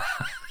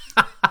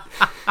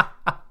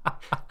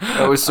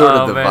 That was sort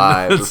of the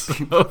vibe. That's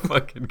so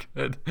fucking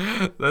good.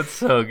 That's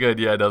so good.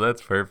 Yeah, no,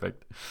 that's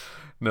perfect.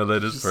 No,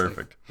 that is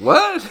perfect. Like,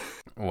 what?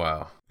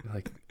 Wow.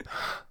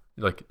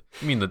 Like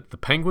you mean the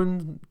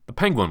penguin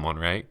one,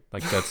 right?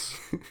 Like that's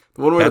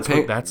The one where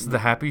that's the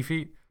happy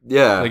feet?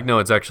 Yeah. Like no,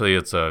 it's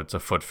a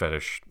foot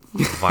fetish,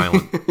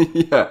 violent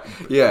yeah.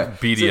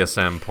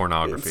 BDSM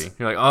pornography.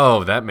 You're like,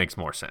 oh, that makes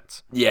more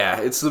sense. Yeah,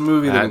 it's the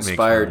movie that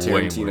inspired makes way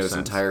more Tarantino's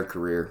sense. entire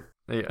career.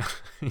 Yeah.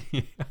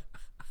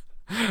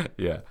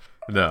 Yeah.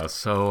 No,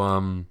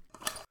 so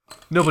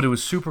no, but it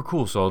was super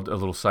cool. So a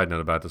little side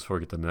note about this before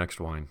we get to the next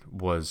wine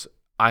was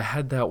I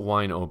had that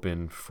wine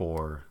open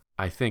for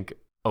I think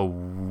a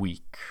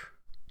week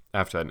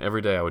after that, and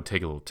every day I would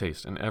take a little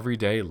taste, and every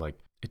day like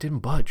it didn't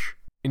budge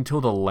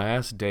until the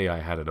last day I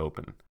had it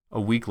open.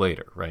 A week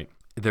later, right?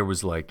 There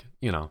was like,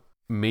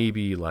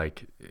 maybe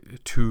like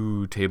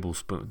 2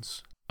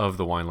 tablespoons of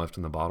the wine left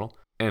in the bottle,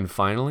 and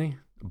finally,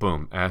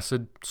 boom,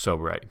 acid, so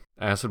bright.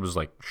 Acid was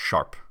like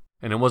sharp,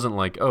 and it wasn't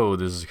like, oh,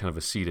 this is kind of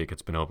acetic,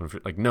 it's been open for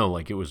like, no,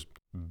 like it was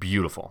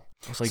beautiful.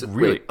 I was like, so,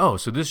 really? Wait. Oh,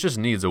 so this just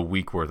needs a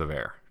week worth of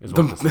air is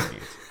what this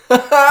needs.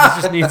 This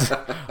just needs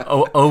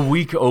a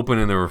week open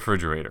in the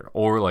refrigerator,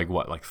 or like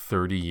what, like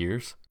 30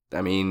 years?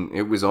 I mean,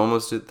 it was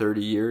almost at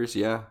 30 years,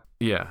 yeah.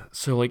 Yeah,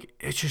 so like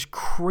it's just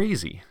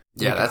crazy.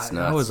 Yeah, like, that's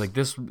nuts. I was like,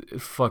 this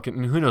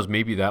fucking, who knows,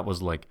 maybe that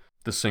was like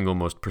the single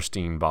most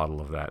pristine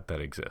bottle of that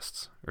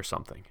exists or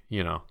something,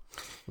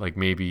 Like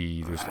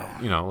maybe there's,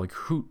 like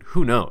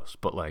who knows,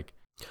 but like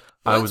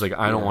I was like,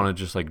 I don't want to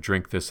just like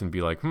drink this and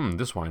be like,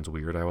 this wine's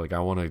weird. I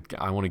want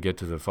to get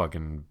to the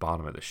fucking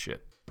bottom of this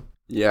shit.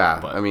 Yeah,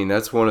 but, I mean,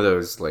 that's one of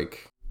those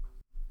like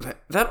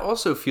that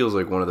also feels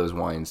like one of those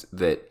wines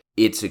that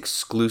it's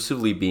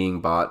exclusively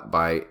being bought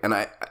by,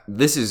 and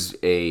this is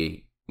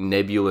a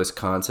nebulous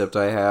concept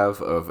I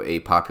have of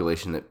a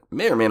population that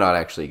may or may not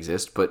actually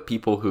exist, but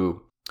people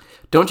who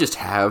don't just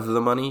have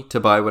the money to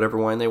buy whatever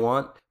wine they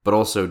want, but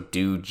also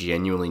do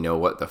genuinely know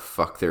what the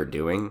fuck they're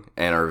doing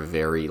and are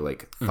very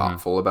like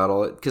thoughtful about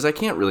all it. Because I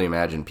can't really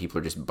imagine people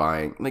are just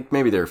buying, like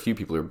maybe there are a few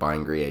people who are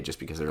buying Grillet just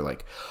because they're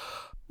like,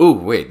 oh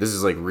wait, this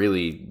is like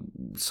really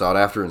sought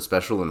after and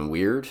special and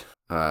weird.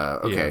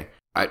 Okay. Yeah.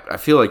 I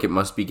feel like it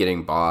must be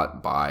getting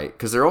bought by,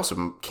 because there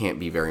also can't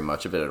be very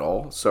much of it at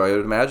all. So I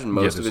would imagine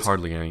most of it's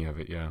hardly any of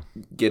it, yeah.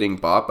 Getting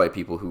bought by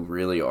people who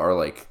really are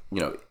like,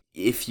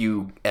 if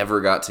you ever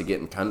got to get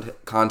in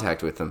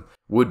contact with them,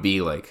 would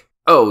be like,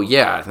 oh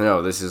yeah,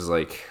 no, this is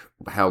like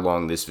how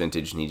long this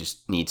vintage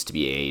needs to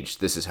be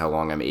aged. This is how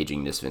long I'm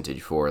aging this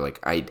vintage for. Like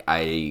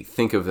I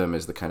think of them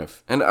as the kind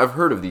of, and I've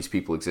heard of these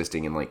people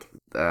existing in like,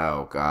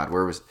 oh god,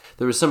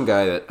 there was some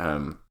guy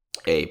that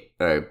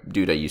a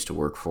dude I used to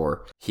work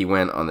for, he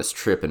went on this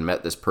trip and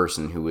met this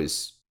person who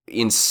was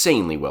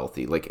insanely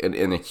wealthy, like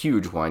and a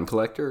huge wine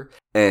collector,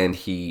 and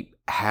he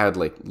had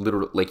like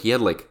literally, like he had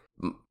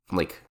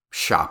like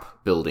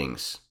shop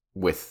buildings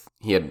with,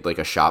 he had like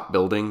a shop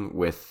building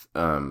with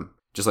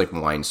just like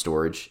wine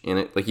storage in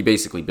it. Like he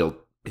basically built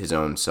his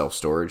own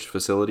self-storage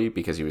facility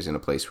because he was in a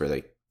place where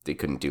they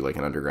couldn't do like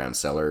an underground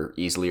cellar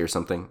easily or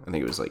something. I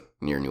think it was like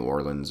near New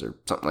Orleans or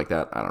something like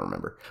that. I don't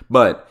remember.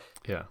 But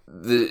yeah,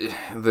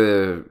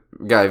 the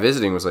guy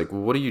visiting was like,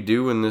 well, what do you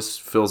do when this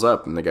fills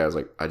up? And the guy was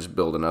like, I just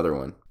build another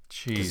one.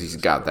 Because he's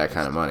got that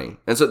kind of money.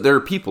 And so there are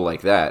people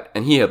like that.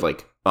 And he had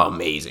like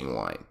amazing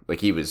wine.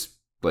 Like he was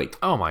like,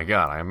 oh my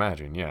god, I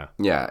imagine.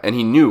 Yeah, and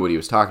he knew what he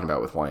was talking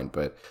about with wine.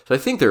 But so I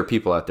think there are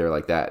people out there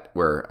like that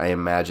where I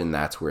imagine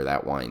that's where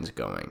that wine's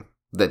going.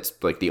 That's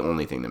like the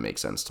only thing that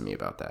makes sense to me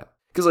about that.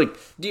 Because like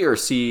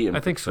DRC and I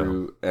think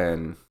Petrus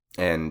and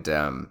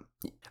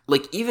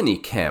like even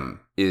Yquem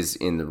is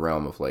in the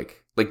realm of like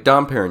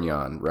Dom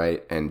Perignon,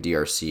 right? And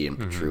DRC and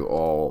Petrus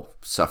all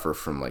suffer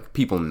from like,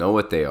 people know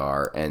what they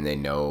are, and they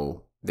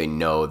know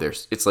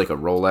there's, it's like a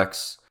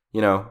Rolex,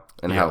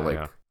 and how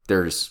like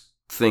there's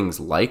things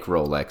like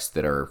Rolex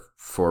that are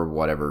for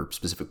whatever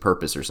specific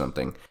purpose or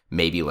something,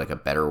 maybe like a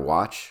better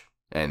watch,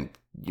 and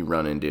you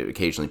run into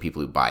occasionally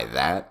people who buy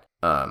that.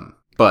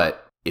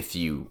 But if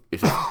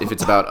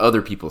it's about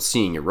other people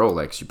seeing your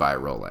Rolex, you buy a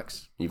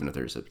Rolex, even if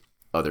there's a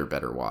other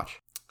better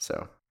watch.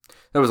 So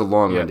that was a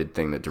long-winded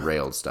thing that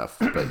derailed stuff.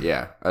 But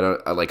yeah, I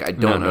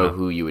don't know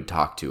who you would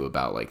talk to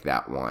about like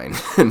that wine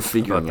and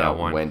figuring out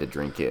when to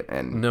drink it.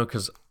 And no,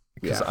 because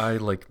I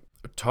like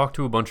talked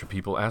to a bunch of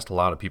people, asked a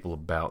lot of people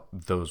about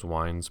those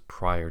wines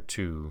prior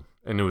to,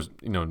 and it was,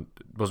 it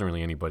wasn't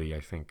really anybody I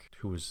think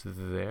who was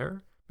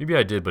there. Maybe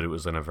I did, but it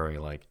was in a very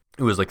like,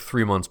 it was like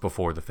 3 months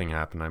before the thing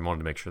happened. I wanted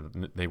to make sure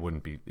that it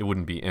wouldn't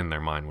be in their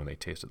mind when they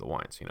tasted the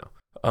wines,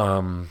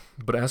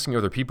 But asking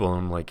other people,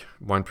 and like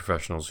wine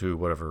professionals who,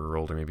 whatever, are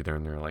older, maybe they're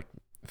in their like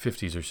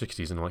 50s or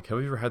 60s, and I'm like, have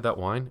you ever had that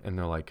wine? And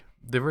they're like,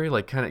 they're very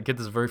like, kind of get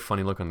this very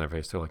funny look on their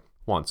face. They're like,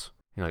 once.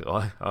 You're like,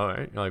 oh, all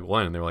right. You're like,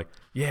 when? And they're like,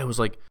 yeah, it was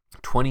like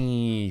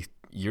 20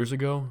 years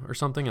ago or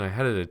something, and I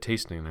had it at a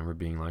tasting, and I remember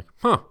being like,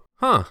 huh.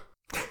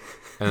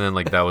 And then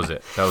like that was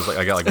it. That was like,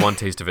 I got like one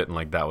taste of it, and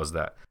like that was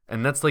that.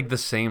 And that's like the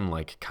same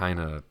like kind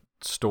of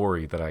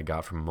story that I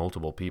got from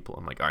multiple people.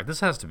 I'm like, all right,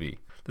 this has to be,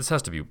 there's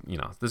got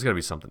to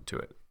be something to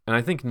it. And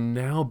I think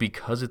now,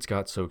 because it's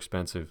got so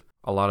expensive,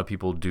 a lot of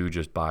people do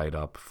just buy it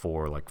up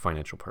for like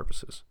financial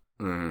purposes.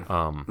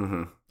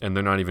 And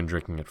they're not even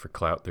drinking it for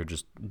clout. They're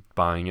just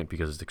buying it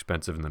because it's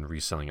expensive and then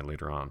reselling it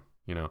later on,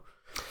 you know?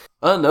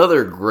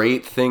 Another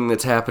great thing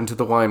that's happened to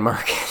the wine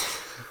market.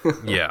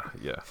 Yeah.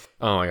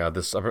 Oh my God,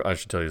 I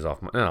should tell you this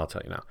off. And I'll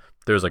tell you now.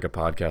 There's like a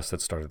podcast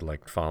that started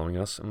like following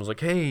us and was like,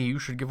 hey, you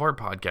should give our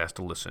podcast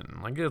a listen.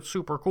 Like, it's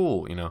super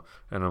cool, you know?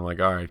 And I'm like,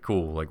 all right,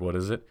 cool. Like, what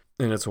is it?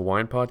 And it's a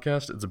wine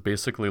podcast. It's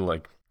basically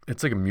like,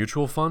 it's like a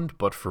mutual fund,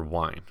 but for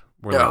wine.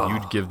 Where like,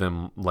 you'd give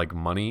them like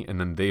money, and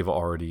then they've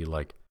already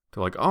like,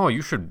 they're like, oh,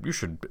 you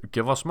should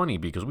give us money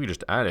because we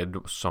just added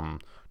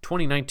some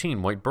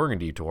 2019 white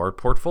Burgundy to our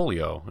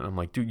portfolio. And I'm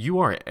like, dude, you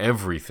are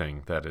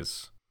everything that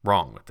is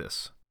wrong with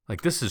this.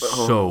 Like, this is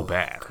so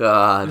bad.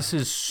 God. This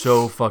is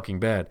so fucking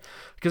bad.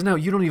 Because now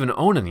you don't even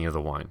own any of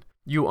the wine.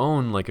 You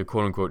own like a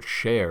quote unquote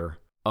share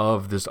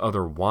of this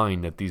other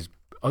wine that these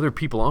other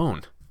people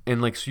own.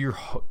 And like, so you're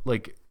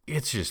like,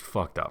 it's just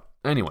fucked up.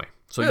 Anyway,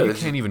 so you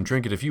can't even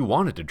drink it if you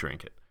wanted to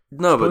drink it.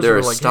 No, but they're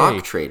a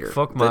stock trader.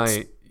 Fuck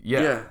my...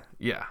 Yeah.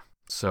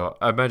 So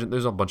I imagine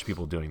there's a bunch of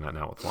people doing that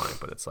now with wine,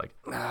 but it's like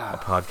a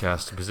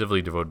podcast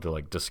specifically devoted to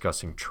like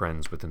discussing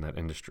trends within that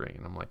industry.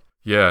 And I'm like,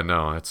 yeah,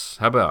 no, it's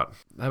how about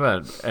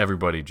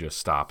everybody just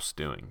stops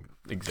doing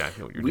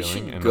exactly what you're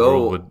doing, and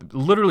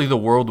the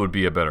world would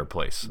be a better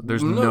place.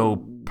 There's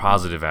no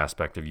positive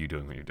aspect of you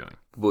doing what you're doing.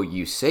 Well,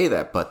 you say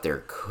that, but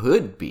there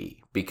could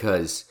be,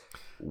 because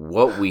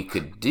what we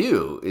could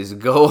do is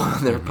go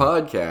on their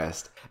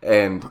podcast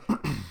and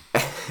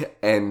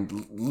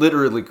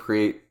literally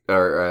create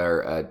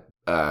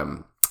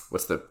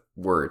what's the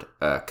word?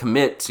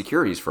 Commit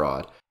securities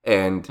fraud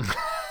and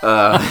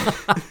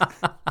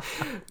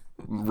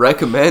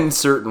recommend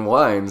certain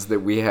wines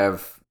that we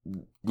have,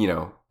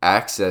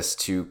 access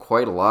to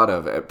quite a lot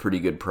of at pretty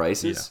good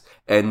prices.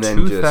 Yeah. And then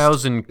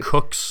 2000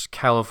 Cooks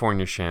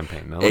California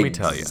champagne. Now let me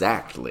tell you.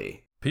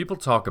 Exactly. People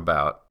talk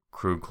about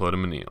Krug Claude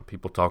Manille.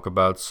 People talk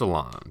about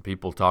Salon.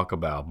 People talk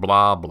about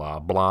blah, blah,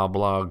 blah,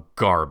 blah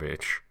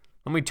garbage.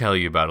 Let me tell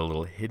you about a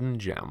little hidden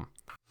gem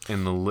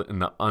in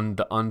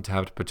the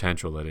untapped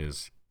potential that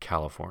is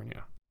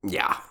California.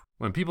 Yeah.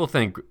 When people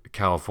think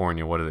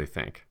California, what do they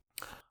think?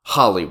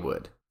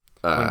 Hollywood.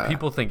 When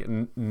people think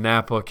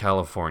Napa,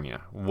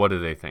 California, what do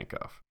they think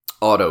of?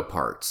 Auto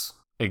parts.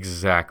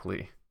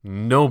 Exactly.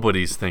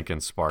 Nobody's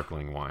thinking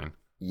sparkling wine.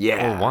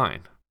 Yeah. Or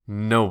wine.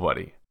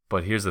 Nobody.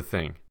 But here's the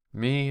thing.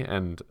 Me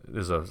and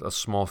there's a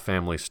small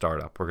family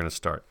startup. We're going to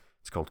start.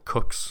 It's called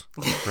Cooks,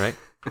 right?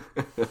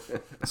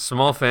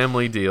 Small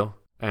family deal.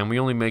 And we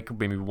only make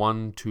maybe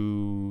 1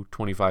 to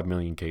 25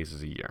 million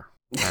cases a year.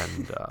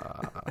 And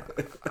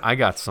I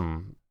got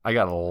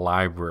a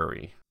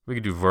library. We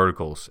could do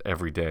verticals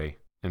every day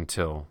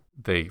until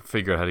they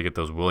figure out how to get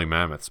those woolly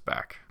mammoths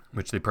back,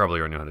 which they probably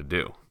already know how to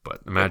do.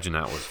 But imagine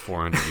that was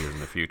 400 years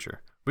in the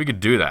future. We could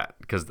do that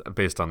because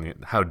based on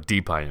how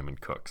deep I am in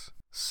Cooks.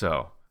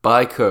 So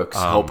buy Cooks,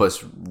 help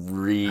us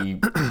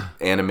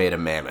reanimate a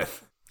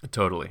mammoth.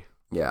 Totally.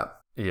 Yeah.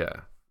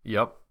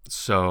 Yep.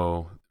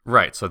 So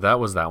right. So that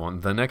was that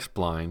one. The next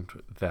blind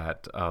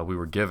that we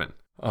were given.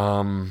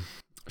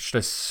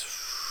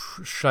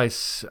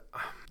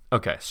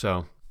 Okay.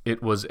 So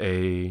it was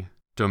a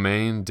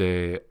Domaine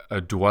de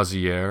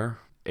Ardoisière,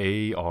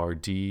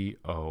 Ardoisieres,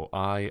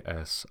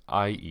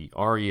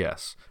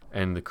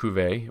 and the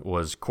cuvée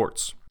was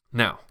Quartz.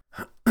 Now,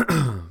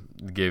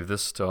 gave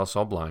this to us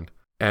all blind,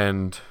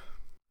 and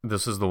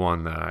this is the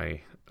one that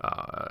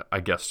I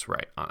guessed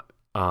right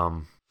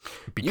on.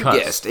 Because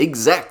you guessed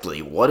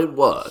exactly what it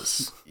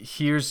was.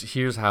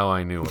 Here's how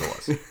I knew what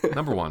it was.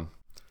 Number one,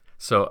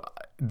 so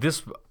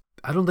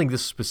I don't think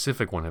this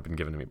specific one had been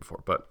given to me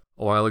before, but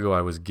a while ago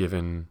I was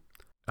given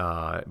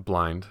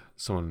blind.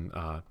 Someone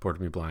poured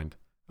me blind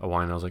a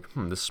wine. I was like,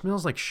 this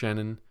smells like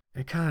Chenin.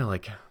 It kind of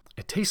like,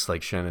 it tastes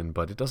like Chenin,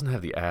 but it doesn't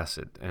have the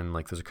acid. And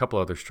like, there's a couple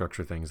other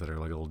structure things that are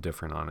like a little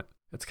different on it.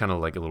 It's kind of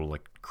like a little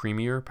like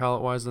creamier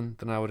palate wise than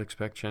I would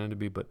expect Chenin to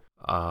be. But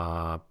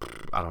I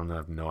don't know. I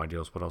have no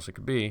idea what else it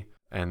could be.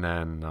 And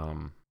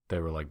then they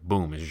were like,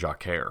 boom, it's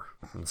Jacquard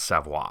and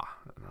Savoie.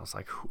 And I was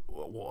like,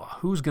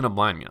 who's gonna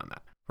blind me on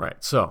that?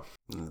 Right. So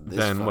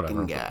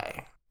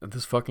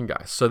this fucking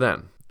guy. So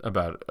then,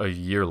 about a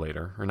year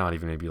later, or not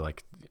even, maybe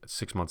like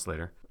 6 months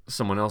later,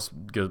 someone else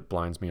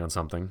blinds me on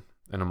something,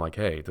 and I'm like,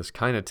 hey, this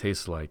kind of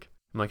tastes like,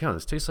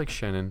 this tastes like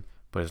Chenin,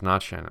 but it's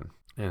not Chenin.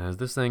 And it has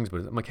this thing,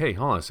 but I'm like, hey,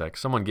 hold on a sec,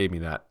 someone gave me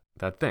that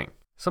thing.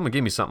 Someone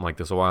gave me something like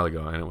this a while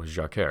ago, and it was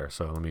Jacquard,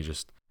 so let me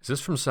just, is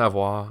this from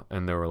Savoie?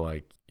 And they were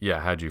like, yeah,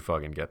 how'd you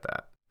fucking get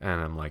that?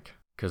 And I'm like,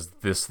 because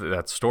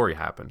that story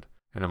happened.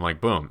 And I'm like,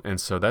 boom. And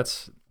so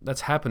that's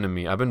happened to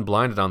me. I've been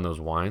blinded on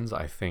those wines,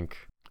 I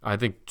think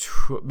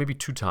maybe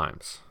 2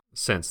 times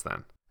since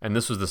then. And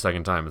this was the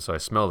second time. And so I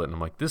smelled it and I'm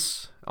like,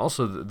 this,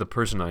 also the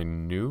person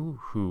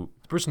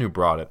who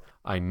brought it,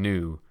 I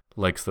knew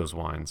likes those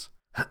wines.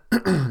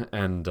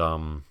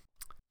 And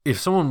if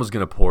someone was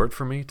going to pour it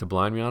for me to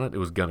blind me on it, it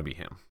was going to be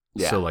him.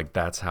 Yeah. So like,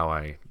 that's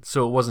how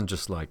so it wasn't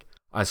just like,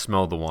 I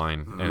smelled the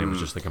wine, and it was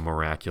just like a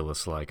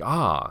miraculous, like,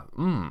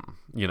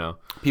 you know.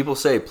 People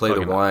say play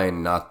the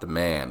wine, not the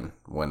man,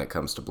 when it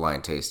comes to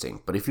blind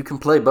tasting. But if you can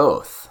play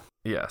both,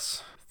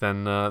 yes,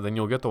 then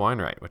you'll get the wine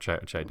right, which I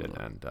did,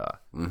 and the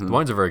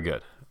wines are very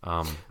good.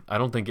 I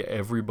don't think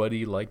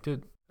everybody liked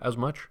it as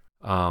much,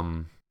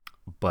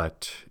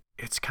 but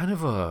it's kind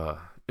of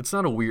it's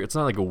not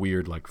like a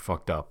weird, like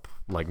fucked up,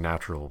 like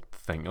natural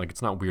thing. Like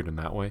it's not weird in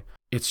that way.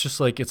 It's just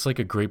like it's like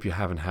a grape you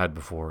haven't had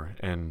before,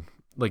 and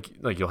like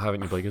you'll have it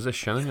and you'll be like, is this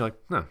Shannon? You're like,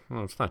 no,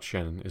 it's not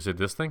Shannon. Is it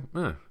this thing?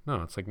 No,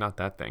 it's like not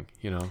that thing,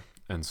 you know?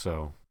 And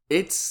so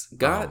it's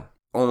got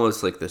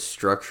almost like the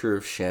structure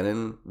of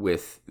Shannon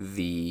with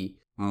the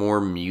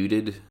more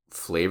muted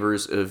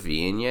flavors of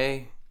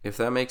Viognier, if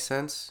that makes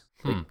sense.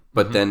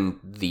 But then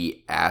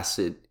the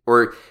acid,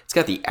 or it's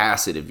got the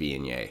acid of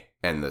Viognier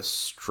and the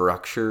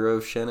structure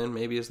of Shannon,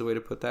 maybe is the way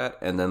to put that.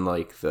 And then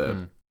like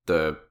the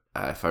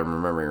if I'm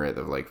remembering right,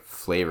 the like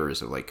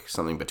flavors of like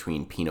something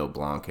between Pinot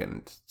Blanc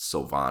and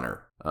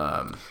Sylvaner.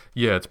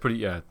 Yeah, it's pretty.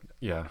 Yeah.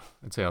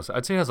 I'd say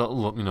it has a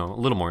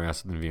little more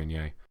acid than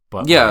Viognier.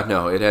 But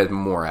no, it had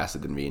more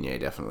acid than Viognier,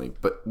 definitely.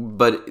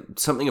 But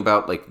something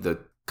about like the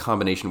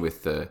combination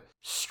with the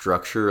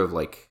structure of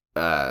like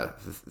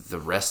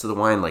the rest of the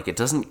wine, like it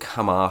doesn't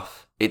come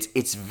off.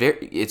 It's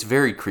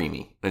very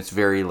creamy. It's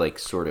very like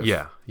sort of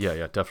yeah,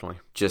 definitely.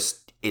 Just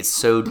it's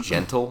so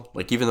gentle.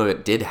 Like even though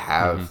it did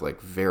have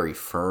like very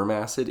firm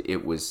acid,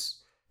 it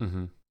was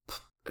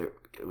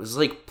it was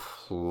like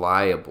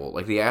pliable.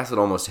 Like the acid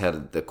almost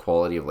had the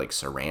quality of like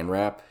Saran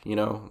wrap, you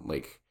know,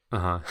 like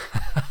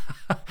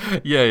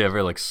yeah,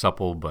 very like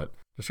supple, but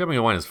describing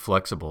a wine as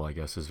flexible, I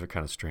guess, is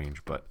kind of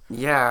strange. But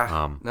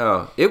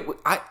no, it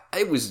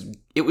was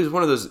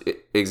one of those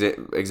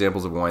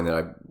examples of wine that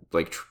I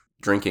like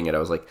drinking it. I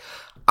was like,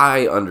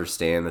 I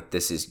understand that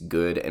this is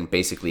good and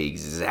basically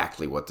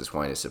exactly what this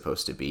wine is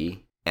supposed to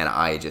be, and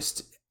I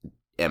just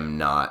am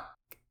not.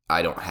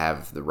 I don't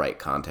have the right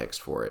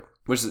context for it.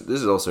 This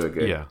is also a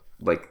good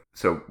like.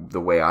 So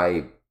the way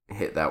I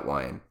hit that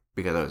wine,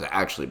 because I was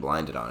actually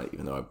blinded on it,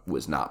 even though I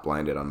was not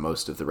blinded on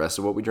most of the rest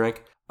of what we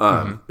drank,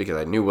 because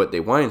I knew what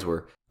the wines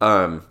were.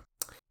 The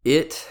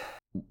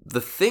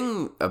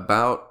thing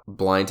about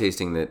blind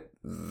tasting that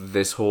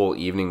this whole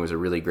evening was a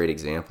really great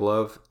example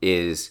of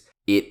is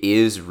it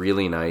is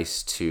really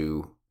nice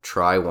to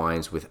try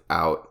wines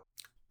without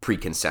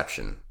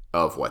preconception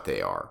of what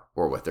they are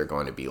or what they're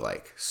going to be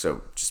like.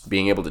 So just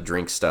being able to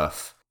drink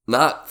stuff,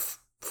 not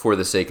for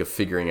the sake of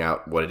figuring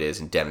out what it is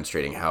and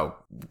demonstrating how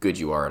good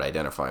you are at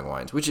identifying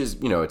wines, which is,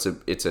 you know,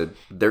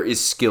 there is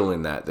skill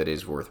in that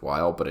is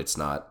worthwhile, but it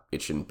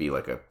shouldn't be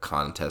like a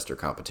contest or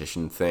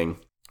competition thing.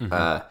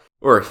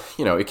 Or,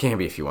 you know, it can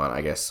be if you want,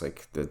 I guess.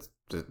 Like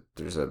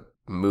there's a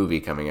movie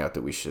coming out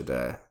that we should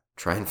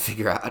try and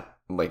figure out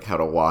like how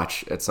to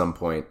watch at some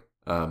point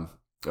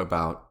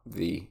about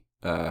the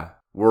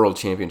World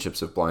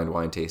Championships of Blind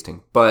Wine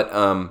Tasting. But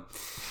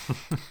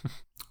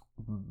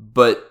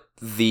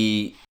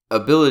the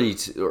ability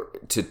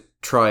to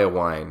try a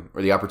wine,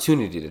 or the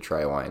opportunity to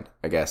try a wine,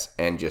 I guess,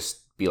 and just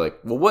be like,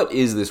 well, what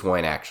is this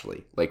wine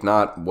actually? Like,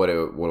 not what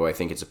do I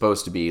think it's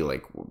supposed to be?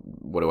 Like,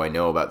 what do I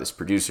know about this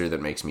producer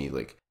that makes me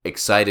like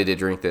excited to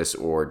drink this,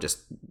 or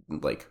just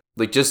like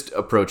just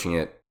approaching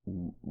it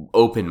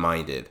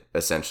open-minded,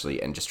 essentially,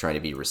 and just trying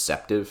to be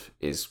receptive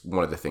is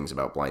one of the things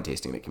about blind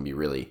tasting that can be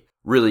really,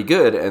 really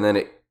good. And then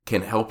it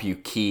can help you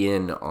key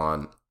in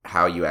on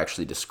how you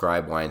actually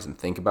describe wines and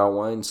think about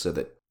wines, so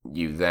that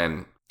you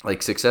then,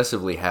 like,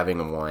 successively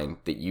having a wine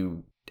that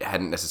you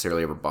hadn't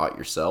necessarily ever bought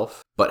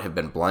yourself, but have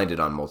been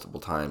blinded on multiple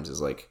times, is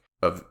like,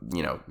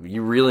 you know,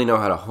 you really know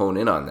how to hone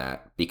in on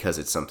that, because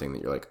it's something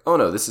that you're like, oh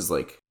no, this is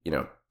like, you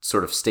know,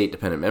 sort of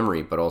state-dependent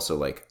memory, but also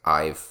like,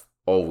 I've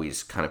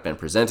always kind of been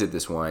presented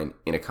this wine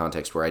in a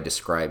context where I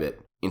describe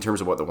it in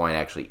terms of what the wine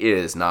actually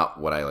is, not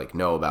what I like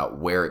know about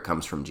where it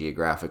comes from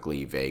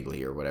geographically,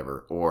 vaguely, or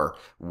whatever, or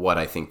what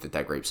I think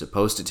that grape's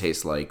supposed to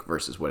taste like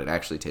versus what it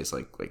actually tastes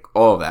like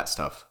all of that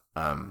stuff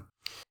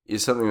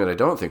is something that I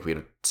don't think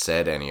we'd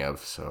said any of,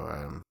 so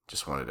I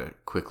just wanted to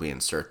quickly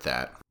insert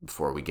that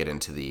before we get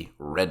into the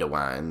red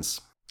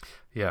wines.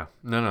 Yeah,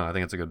 no, I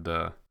think it's a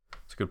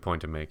good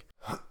point to make.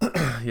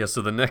 Yeah,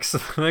 so the next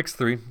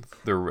three,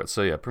 they're red.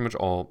 So yeah, pretty much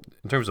all,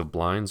 in terms of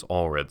blinds,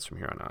 all reds from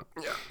here on out.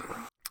 Yeah.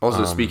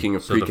 Also, speaking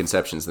of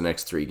preconceptions, the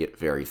next three get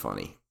very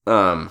funny.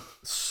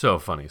 So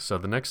funny. So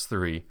the next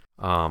three,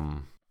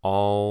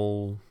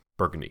 all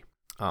Burgundy.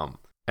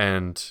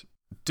 And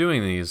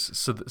doing these,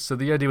 so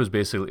the idea was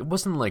basically, it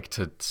wasn't like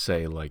to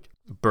say like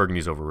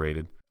Burgundy's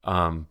overrated.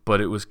 But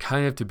it was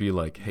kind of to be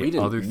like, hey,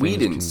 we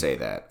didn't say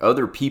that.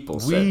 Other people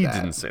said that. We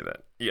didn't say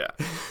that. Yeah.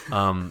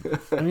 I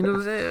mean,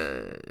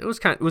 it was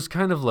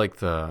kind of like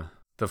the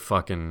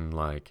fucking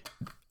like.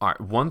 All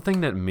right, one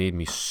thing that made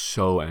me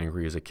so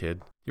angry as a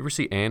kid. You ever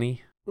see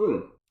Annie?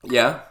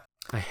 Yeah.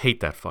 I hate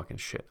that fucking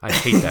shit. I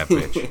hate that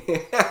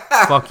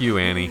bitch. Fuck you,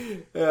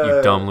 Annie.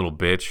 You dumb little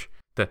bitch.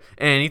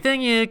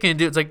 Anything you can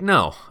do. It's like,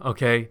 no,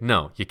 okay?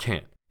 No, you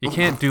can't. You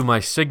can't do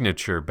my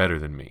signature better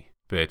than me,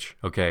 bitch,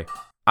 okay?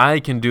 I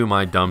can do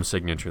my dumb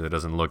signature that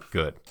doesn't look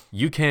good.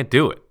 You can't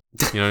do it.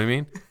 You know what I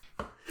mean?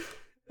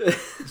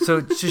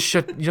 So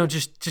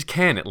just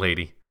can it,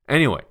 lady.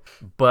 Anyway,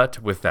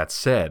 but with that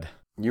said,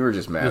 you were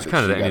just mad. There's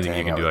kind of anything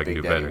you can do. I can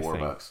do better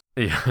thing.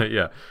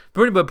 Yeah.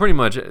 Pretty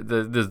much,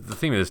 the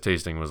theme of this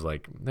tasting was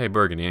like, hey,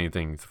 Burgundy,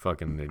 anything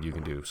fucking that you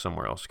can do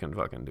somewhere else can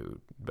fucking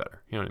do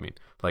better. You know what I mean?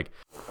 Like,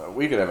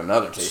 we could have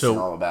another tasting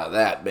all about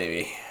that,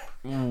 baby.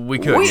 We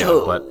could,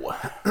 yeah, but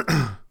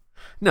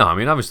no, I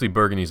mean, obviously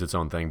Burgundy's its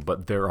own thing,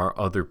 but there are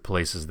other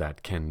places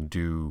that can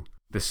do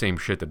the same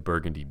shit that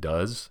Burgundy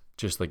does,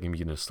 just like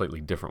maybe in a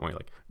slightly different way.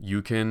 Like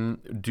you can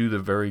do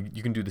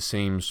the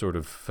same sort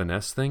of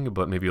finesse thing,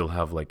 but maybe you'll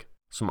have like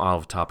some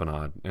olive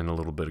tapenade and a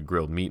little bit of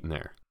grilled meat in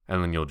there,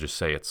 and then you'll just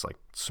say it's like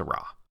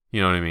Syrah.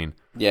 You know what I mean?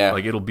 Yeah.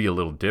 Like it'll be a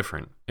little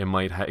different.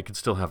 It could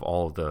still have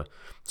all of the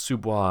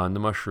sous-bois and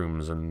the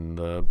mushrooms and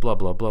the blah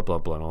blah blah blah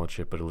blah and all that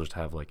shit, but it'll just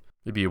have like,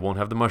 maybe it won't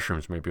have the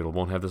mushrooms, maybe it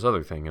won't have this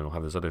other thing, and it'll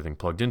have this other thing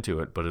plugged into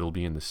it, but it'll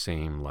be in the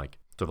same like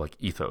sort of like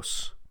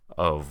ethos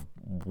of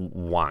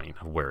wine,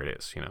 of where it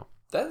is, you know.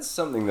 That's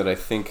something that I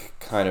think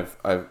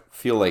I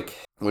feel like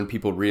when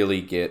people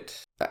really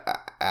get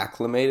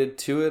acclimated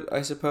to it,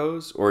 I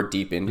suppose, or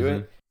deep into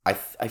it, I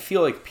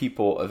feel like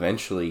people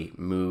eventually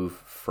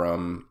move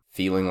from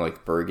feeling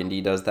like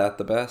Burgundy does that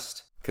the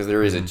best, because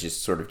there is a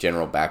just sort of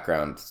general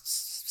background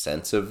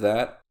sense of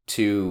that,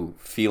 to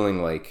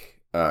feeling like,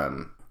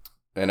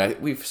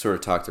 we've sort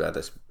of talked about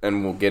this,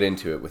 and we'll get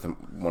into it with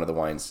one of the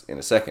wines in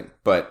a second,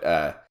 but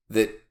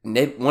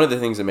one of the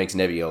things that makes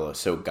Nebbiolo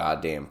so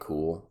goddamn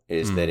cool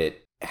is that it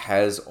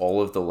has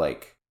all of the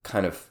like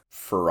kind of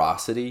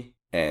ferocity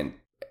and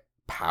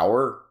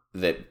power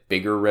that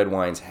bigger red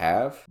wines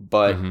have,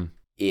 but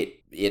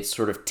it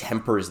sort of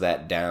tempers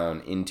that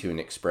down into an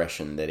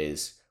expression that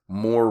is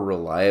more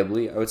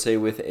reliably, I would say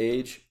with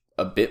age,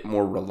 a bit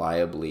more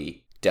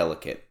reliably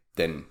delicate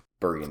than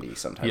Burgundy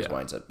sometimes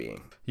winds up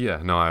being.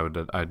 Yeah, no, I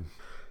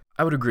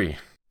would agree.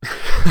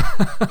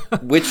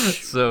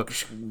 Which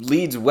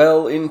leads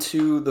well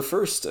into the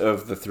first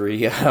of the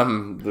three.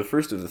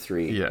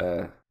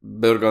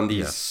 Burgundy.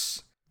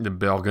 Yes, the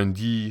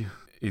Burgundy.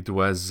 It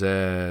was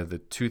the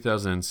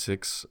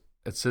 2006.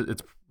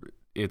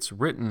 It's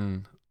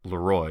written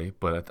Leroy,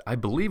 but I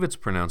believe it's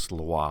pronounced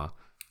Leroy.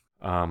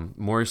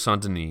 Maurice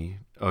Saint-Denis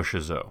au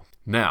Chateau.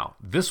 Now,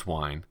 this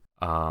wine,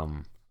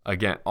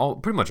 again,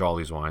 pretty much all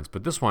these wines,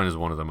 but this wine is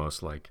one of the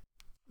most like.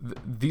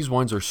 These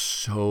wines are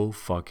so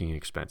fucking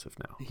expensive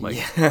now. Like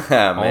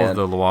all of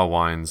the Loire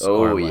wines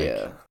are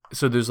like,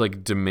 so there's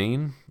like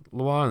Domaine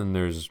Loire and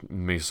there's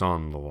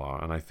Maison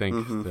Loire, and I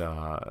think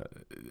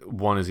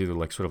one is either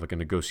like sort of like a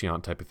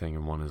negociant type of thing,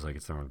 and one is like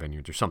it's their own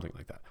vineyards or something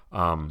like that.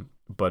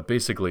 But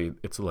basically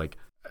it's like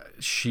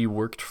she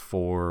worked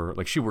for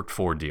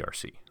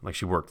DRC, like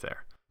she worked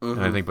there,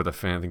 and I think I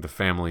think the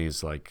family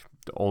is like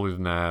older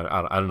than that.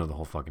 I don't know the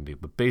whole fucking deal,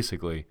 but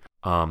basically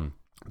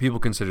people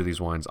consider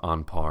these wines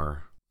on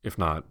par, if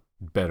not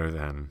better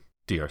than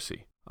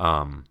DRC.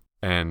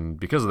 And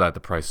because of that, the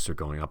prices are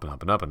going up and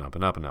up and up and up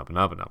and up and up and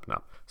up and up and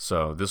up.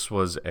 So this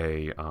was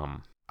I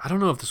don't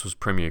know if this was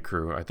Premier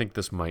Cru. I think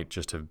this might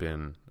just have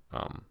been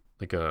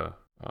like a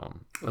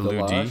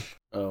Ludi.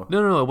 Oh.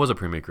 No, it was a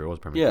Premier Cru. It was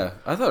Premier Cru. Yeah,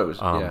 I thought it was.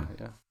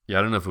 Yeah,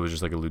 I don't know if it was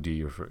just like a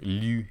Ludi or if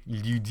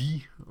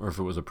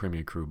it was a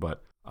Premier Cru,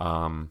 but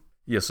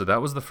so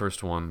that was the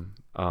first one.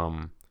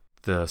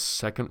 The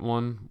second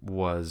one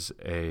was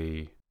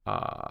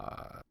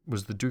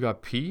was the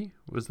Dugat P?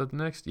 Was that the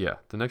next? Yeah,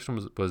 the next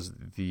one was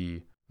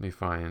the. Let me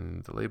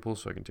find the label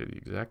so I can tell you the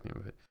exact name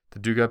of it. The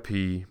Dugat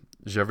P,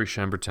 Gevrey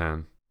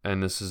Chambertin,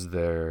 and this is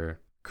their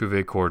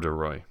Cuvée Coeur de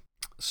Roy.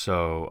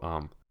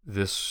 So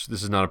this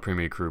is not a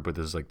Premier Cru, but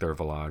this is like their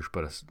Village,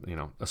 but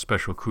a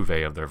special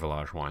cuvée of their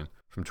Village wine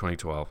from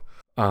 2012.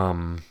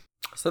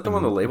 Is that the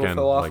one the label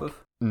fell off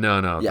of?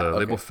 No. The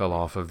label fell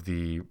off of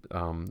the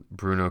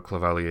Bruno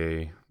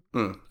Clavalier.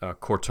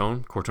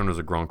 Corton. Corton is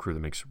a Grand Cru that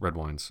makes red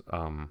wines.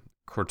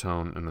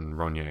 Corton and then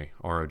Rognet,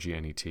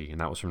 Rognet,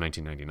 and that was from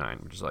 1999,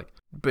 which is like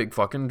big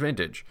fucking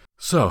vintage.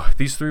 So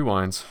these three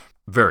wines,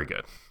 very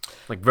good,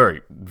 like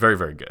very, very,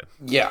 very good.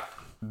 Yeah,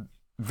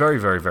 very,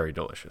 very, very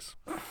delicious.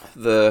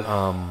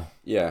 What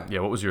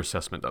was your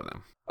assessment of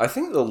them? I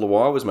think the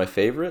Loire was my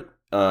favorite.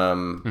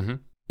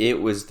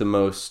 It was the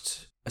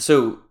most.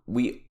 So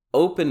we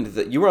opened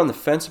you were on the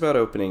fence about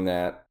opening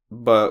that,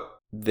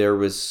 but there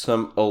was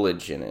some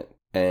ullage in it.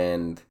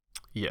 And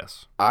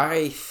yes,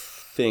 I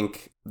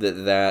think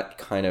that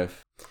kind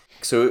of,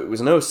 so it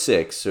was an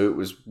 06, so it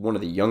was one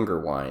of the younger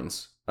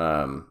wines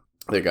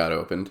that got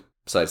opened,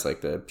 besides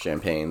like the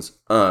champagnes.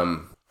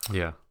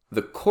 The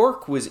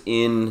cork was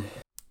in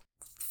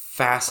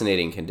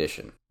fascinating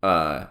condition.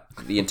 The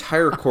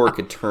entire cork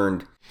had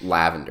turned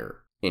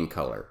lavender in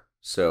color.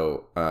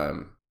 So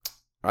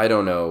I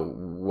don't know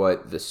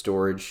what the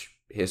storage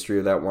history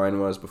of that wine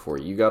was before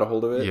you got a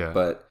hold of it,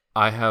 but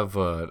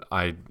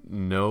I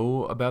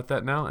know about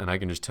that now, and I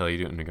can just tell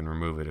you, and we can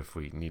remove it if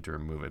we need to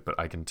remove it, but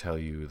I can tell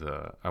you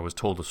I was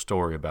told a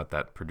story about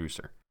that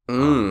producer.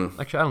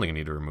 Actually, I don't think I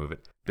need to remove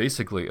it.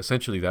 Basically,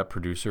 essentially, that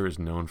producer is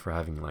known for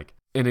having like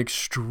an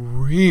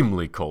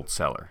extremely cold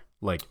cellar,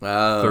 like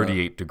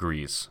 38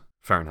 degrees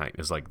Fahrenheit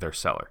is like their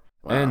cellar.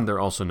 Wow. And they're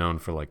also known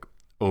for like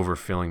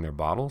overfilling their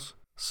bottles.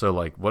 So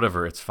like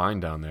whatever, it's fine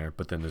down there,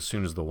 but then as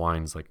soon as the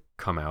wines like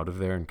come out of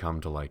there and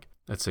come to like,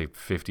 let's say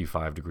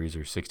 55 degrees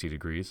or 60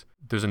 degrees,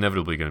 there's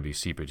inevitably going to be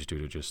seepage due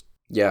to just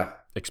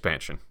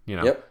expansion, you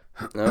know? Yep.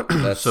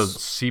 No, so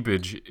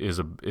seepage is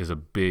a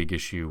big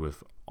issue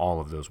with all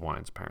of those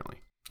wines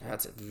apparently.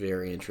 That's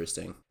very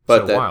interesting.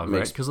 But so that wild, makes,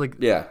 right? Because like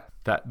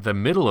that the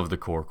middle of the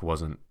cork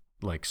wasn't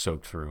like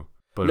soaked through,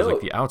 but it was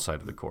like the outside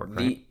of the cork,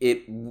 right?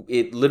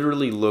 It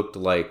literally looked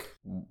like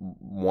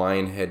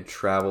wine had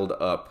traveled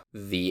up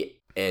the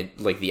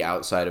like the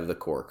outside of the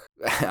cork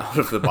out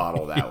of the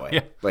bottle that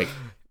way.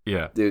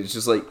 It was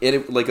just like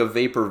like a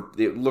vapor.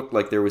 It looked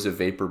like there was a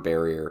vapor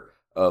barrier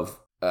of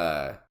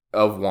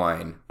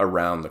wine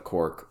around the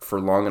cork for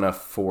long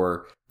enough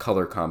for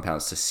color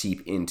compounds to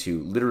seep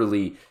into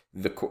literally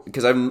the cork.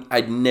 Because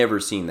I'd never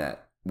seen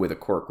that with a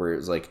cork where it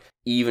was like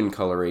even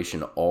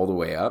coloration all the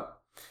way up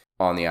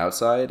on the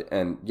outside,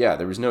 and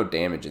there was no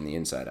damage in the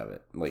inside of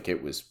it. Like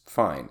it was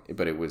fine,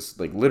 but it was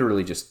like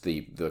literally just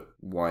the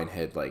wine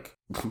had like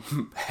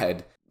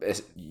had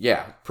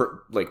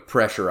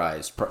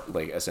pressurized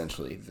like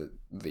essentially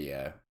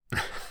the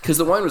because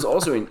the wine was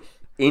also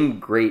in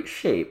great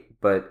shape,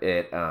 but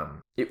it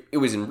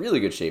was in really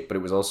good shape, but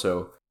it was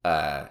also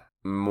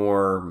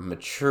more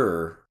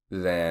mature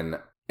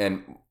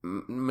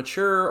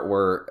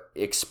or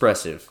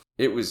expressive.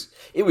 It was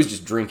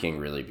just drinking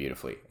really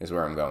beautifully is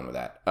where I'm going with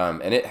that.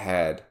 And it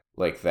had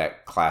like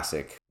that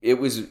classic. It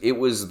was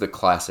the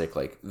classic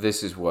like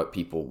this is what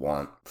people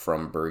want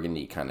from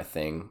Burgundy kind of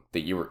thing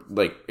that you were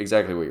like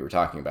exactly what you were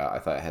talking about. I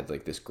thought it had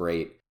like this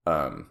great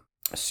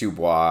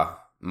sous-bois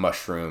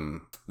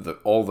mushroom.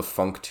 All the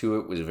funk to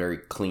it was very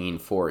clean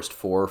Forest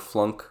 4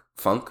 funk.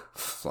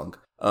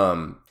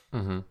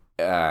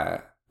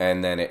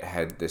 And then it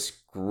had this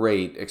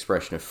great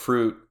expression of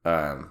fruit,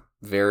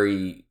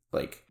 very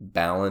like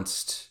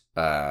balanced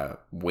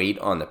weight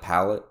on the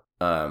palate,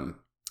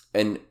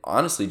 and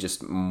honestly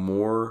just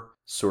more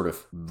sort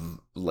of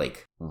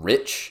like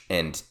rich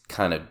and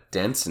kind of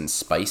dense and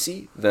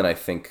spicy than I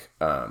think,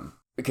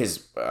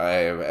 because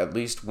at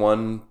least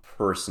one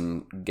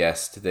person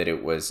guessed that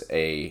it was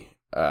a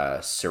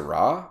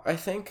Syrah, I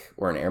think,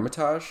 or an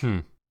Hermitage.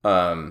 And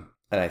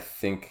I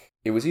think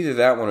it was either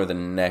that one or the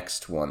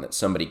next one that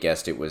somebody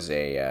guessed it was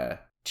a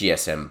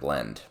GSM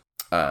blend.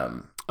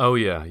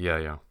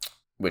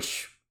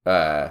 Which,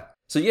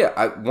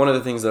 one of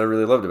the things that I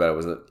really loved about it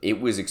was that it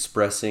was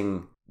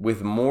expressing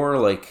with more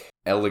like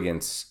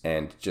elegance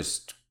and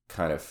just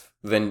kind of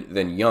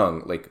than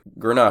young. Like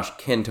Grenache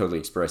can totally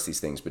express these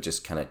things, but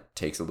just kind of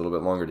takes a little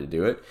bit longer to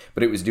do it.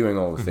 But it was doing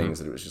all the things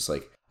that it was just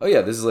like, oh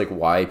yeah, this is like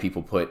why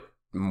people put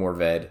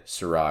Mourvèdre,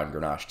 Syrah, and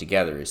Grenache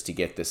together is to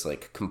get this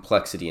like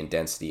complexity and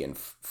density and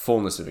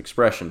fullness of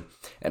expression.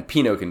 And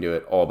Pinot can do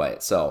it all by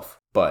itself,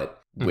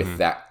 but with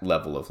that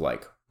level of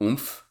like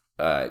oomph,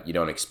 you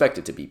don't expect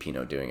it to be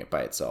Pinot doing it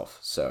by itself.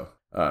 So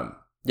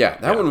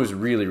that one was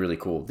really, really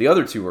cool. The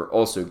other two were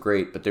also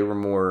great, but they were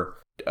more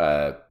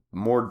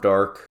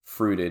dark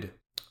fruited,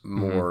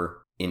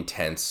 more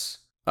intense,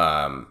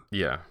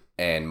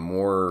 and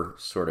more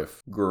sort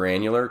of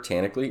granular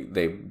tannically.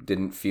 They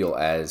didn't feel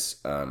as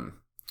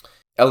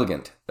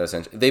elegant,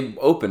 essentially. They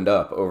opened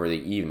up over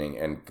the evening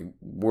and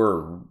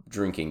were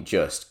drinking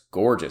just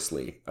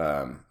gorgeously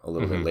a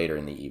little bit later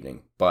in the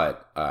evening.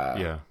 But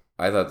I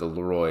thought the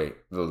Leroy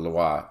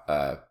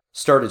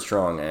started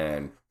strong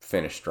and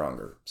finished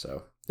stronger.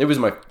 So it was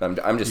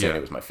I'm just saying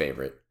it was my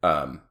favorite.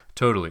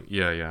 Totally.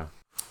 Yeah.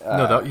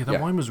 That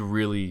wine was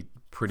really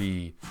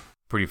pretty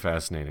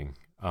fascinating.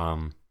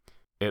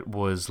 It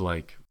was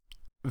like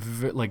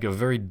a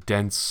very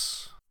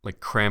dense like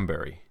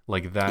cranberry,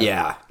 like that.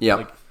 Yeah.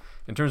 Like,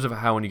 in terms of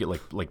how when you get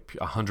like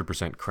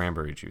 100%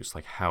 cranberry juice,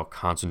 like how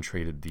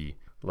concentrated the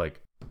like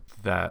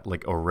that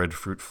like a red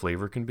fruit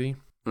flavor can be.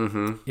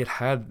 It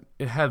had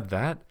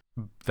that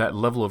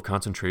level of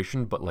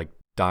concentration, but like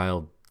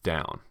dialed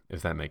down,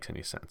 if that makes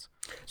any sense.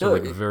 So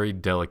very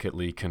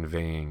delicately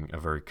conveying a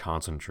very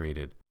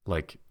concentrated,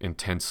 like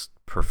intense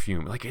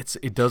perfume. Like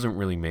it doesn't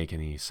really make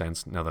any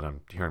sense now that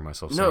I'm hearing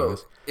myself saying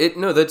this.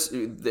 That's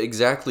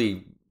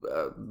exactly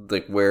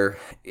like where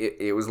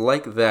it was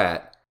like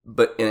that,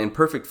 but in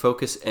perfect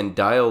focus and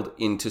dialed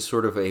into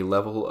sort of a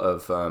level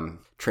of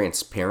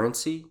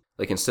transparency.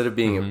 Like instead of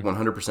being at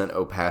 100%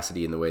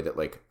 opacity in the way that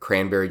like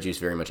cranberry juice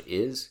very much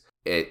is,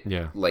 it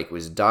like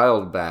was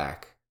dialed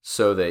back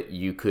so that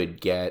you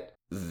could get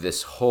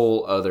this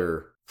whole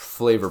other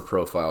flavor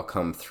profile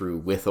come through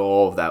with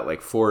all of that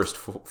like forest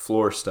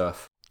floor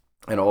stuff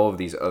and all of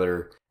these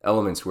other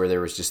elements where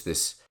there was just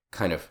this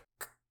kind of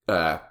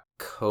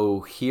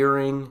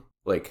cohering,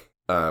 like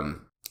there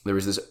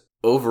was this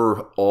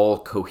overall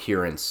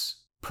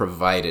coherence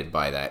provided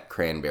by that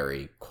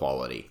cranberry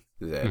quality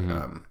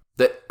that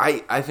that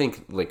I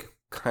think like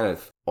kind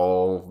of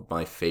all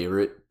my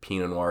favorite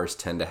Pinot Noirs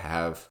tend to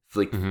have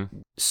like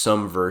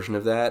some version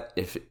of that,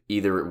 if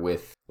either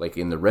with like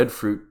in the red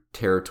fruit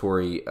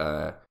territory,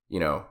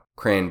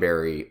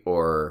 cranberry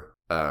or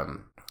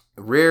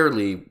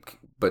rarely,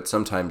 but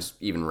sometimes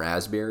even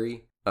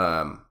raspberry,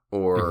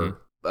 or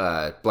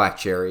black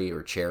cherry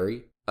or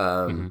cherry,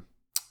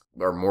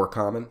 are more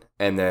common.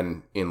 And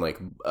then in like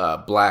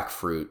black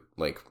fruit,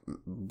 like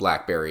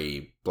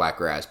blackberry, black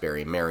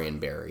raspberry,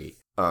 marionberry.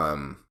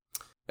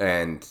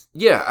 And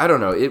yeah, I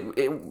don't know.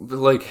 It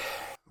like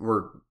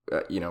we're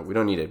we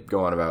don't need to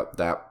go on about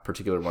that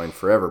particular wine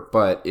forever,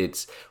 but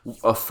it's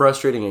a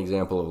frustrating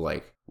example of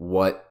like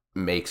what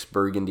makes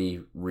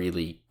Burgundy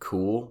really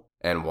cool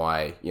and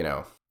why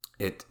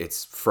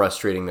it's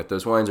frustrating that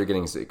those wines are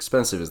getting as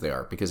expensive as they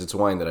are, because it's a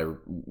wine that I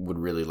would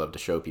really love to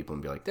show people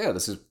and be like, yeah,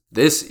 this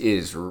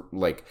is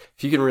like,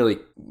 if you can really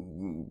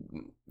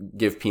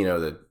give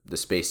Pinot the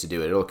space to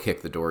do it, it'll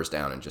kick the doors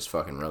down and just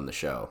fucking run the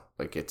show.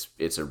 Like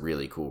it's a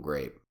really cool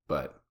grape,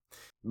 but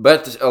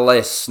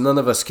alas, none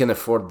of us can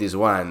afford these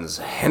wines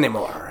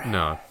anymore.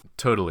 No,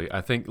 totally.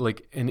 I think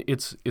like, and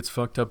it's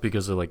fucked up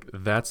because of like,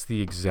 that's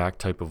the exact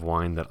type of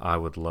wine that I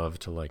would love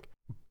to like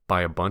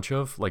buy a bunch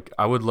of. Like,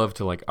 I would love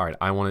to like, all right,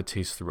 I want to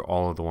taste through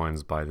all of the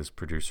wines by this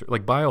producer.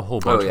 Like, buy a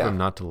whole bunch of them,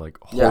 not to like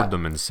hoard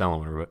them and sell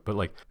them, but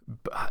like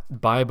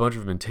buy a bunch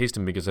of them and taste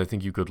them, because I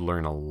think you could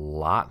learn a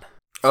lot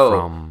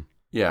from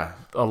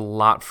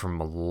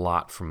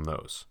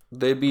those.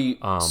 They'd be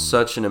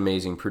such an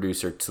amazing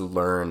producer to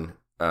learn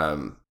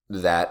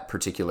that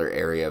particular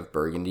area of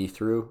Burgundy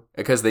through,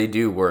 because they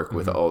do work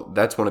with all.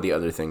 That's one of the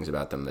other things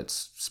about them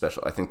that's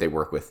special. I think they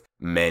work with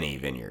many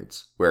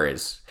vineyards,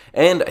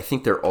 and I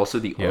think they're also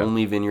the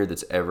only vineyard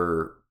that's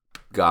ever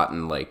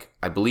gotten, like,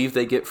 I believe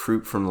they get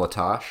fruit from La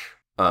Tâche.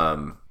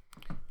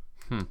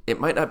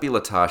 It might not be La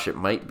Tâche, it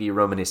might be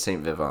Romanée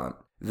Saint Vivant.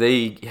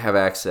 They have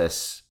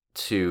access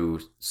to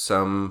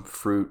some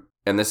fruit,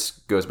 and this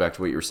goes back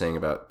to what you were saying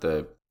about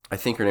I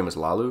think her name was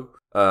Lalu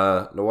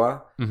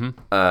Noah.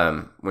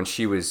 When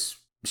she was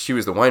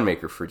the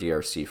winemaker for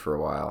DRC for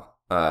a while.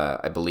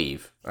 I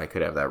believe. I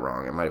could have that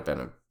wrong. It might have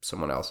been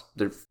someone else.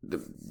 But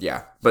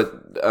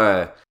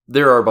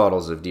there are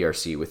bottles of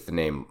DRC with the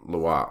name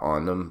Loire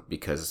on them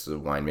because the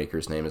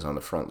winemaker's name is on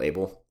the front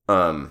label.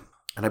 And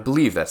I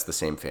believe that's the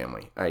same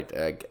family.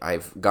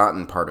 I've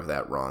gotten part of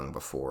that wrong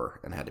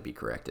before and had to be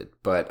corrected.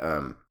 But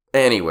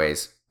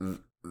anyways,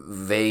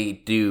 they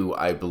do,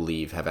 I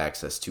believe, have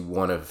access to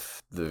one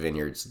of the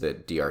vineyards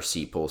that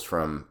DRC pulls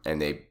from, and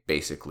they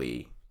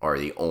basically are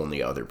the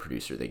only other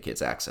producer that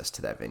gets access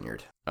to that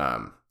vineyard.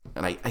 And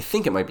I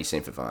think it might be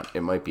Saint Vivant.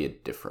 It might be a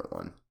different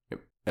one.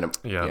 I need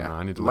to look that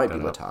up. It might be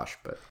La Tâche,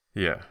 but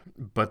yeah,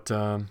 but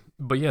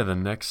yeah, the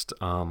next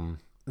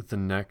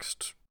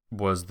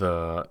was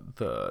the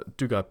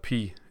Dugat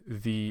P.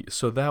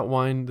 So that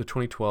wine, the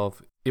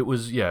 2012, it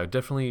was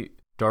definitely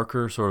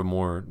darker, sort of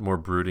more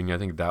brooding. I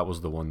think that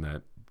was the one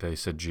that they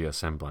said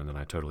GSM blend, and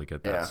I totally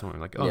get that. Yeah. Something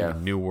like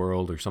New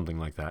World or something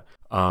like that.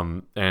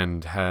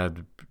 And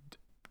had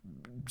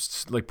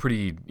like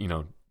pretty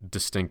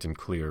distinct and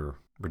clear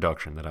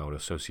reduction that I would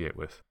associate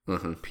with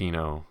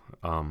Pinot.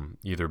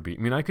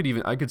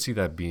 I could see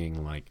that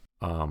being like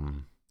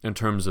in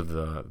terms of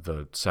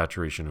the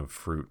saturation of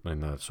fruit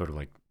and the sort of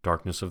like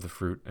darkness of the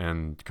fruit,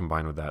 and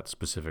combined with that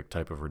specific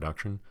type of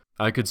reduction,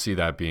 I could see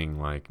that being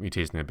like, me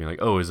tasting that being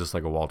like, oh, is this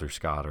like a Walter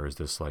Scott, or is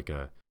this like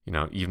a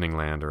Evening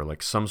Land, or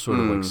like some sort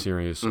of like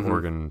serious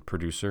organ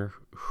producer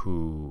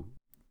who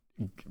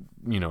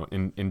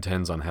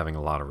intends on having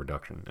a lot of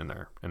reduction in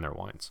their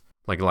wines,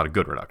 like a lot of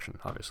good reduction,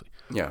 obviously.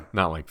 Yeah,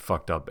 not like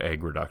fucked up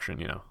egg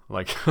reduction,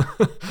 like.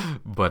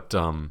 But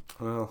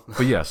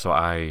yeah, so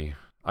I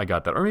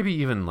got that, or maybe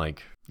even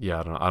like,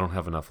 I don't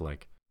have enough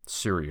like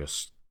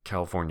serious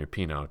California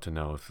Pinot to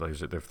know if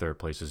there are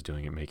places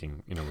doing it,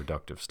 making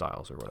reductive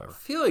styles or whatever. I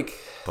feel like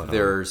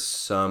there's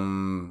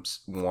some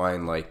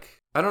wine, like,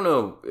 I don't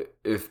know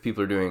if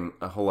people are doing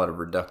a whole lot of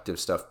reductive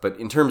stuff, but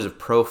in terms of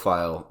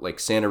profile, like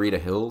Santa Rita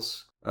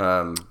Hills.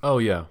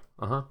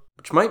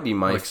 Which might be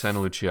my like Santa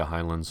Lucia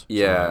Highlands.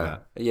 Yeah,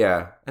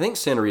 I think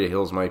Santa Rita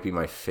Hills might be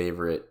my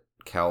favorite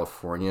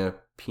California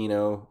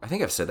Pinot. I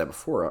think I've said that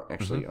before,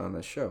 actually, on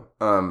this show.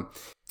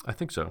 I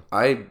think so.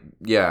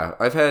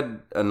 I've had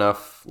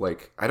enough.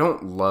 Like, I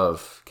don't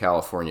love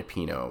California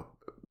Pinot.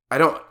 I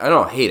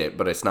don't hate it,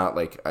 but it's not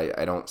like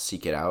I don't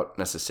seek it out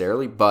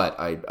necessarily. But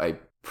I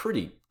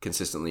pretty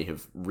consistently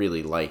have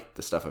really liked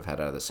the stuff I've had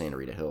out of the Santa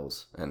Rita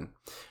Hills, and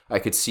I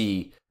could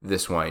see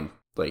this wine,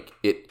 like,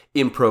 it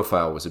in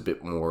profile was a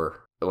bit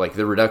more like,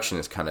 the reduction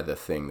is kind of the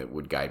thing that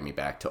would guide me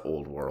back to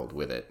Old World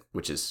with it,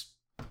 which is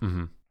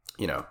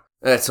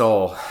that's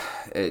all.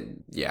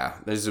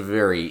 There's a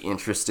very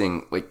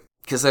interesting, like,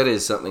 because that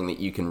is something that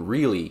you can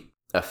really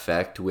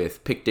affect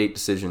with pick date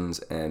decisions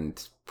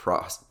and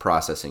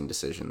processing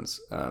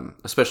decisions,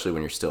 especially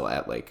when you're still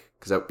at, like,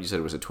 because you said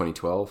it was a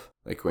 2012,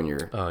 like when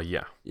you're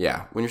when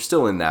you're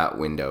still in that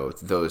window,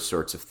 those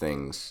sorts of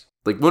things.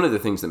 Like, one of the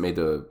things that made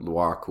the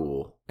Loire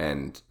cool,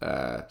 and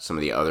some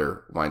of the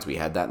other wines we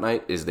had that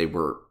night, is they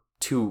were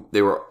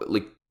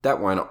like that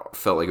wine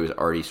felt like it was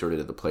already sort of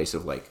to the place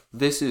of like,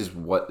 this is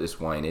what this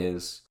wine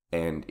is,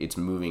 and it's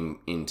moving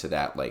into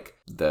that like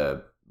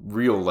the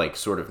real like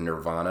sort of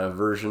nirvana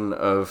version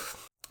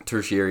of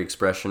tertiary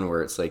expression,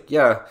 where it's like,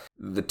 yeah,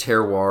 the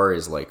terroir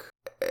is like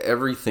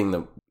everything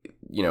that,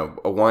 you know,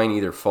 a wine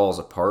either falls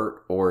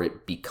apart or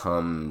it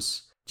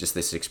becomes just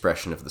this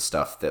expression of the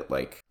stuff that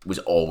like was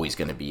always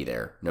going to be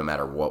there no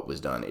matter what was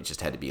done. It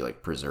just had to be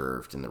like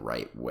preserved in the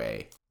right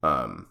way,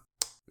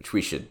 which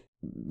we should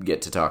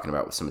get to talking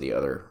about with some of the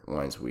other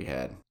wines we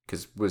had,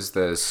 because was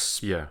the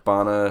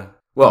Spana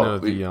well, no,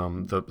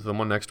 the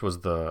one next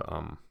was the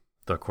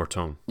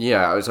Corton.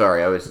 Yeah, I was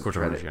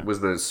Corton, was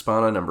the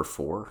Spana number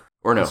 4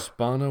 or no? The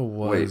Spana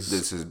was, wait,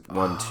 this is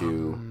 1,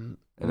 2,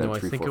 and then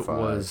 3, 4, 5.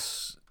 It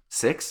was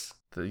 6.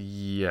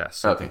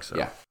 Yes, okay, I think so.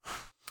 Yeah.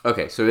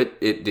 Okay, so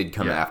it did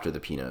come after the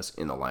Pinots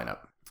in the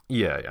lineup.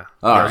 Yeah.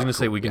 I was going to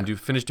say we can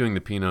finish doing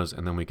the Pinots,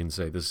 and then we can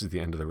say this is the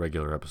end of the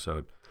regular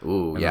episode.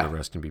 Ooh, and then the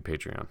rest can be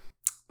Patreon.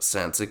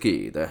 Sounds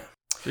good.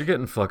 You're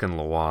getting fucking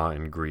Leroy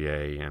and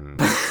Grillet, and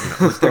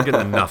they're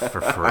getting enough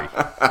for free.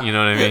 You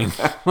know what I mean?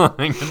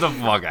 Like, get the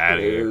fuck out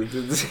of here.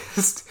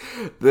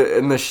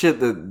 And the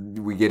shit that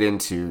we get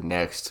into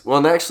next. Well,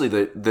 and actually,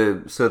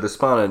 the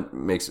Spana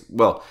makes,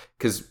 well,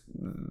 because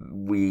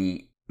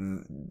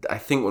I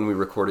think when we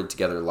recorded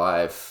together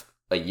live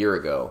a year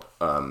ago,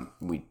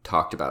 we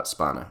talked about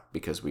Spana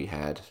because we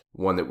had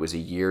one that was a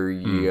year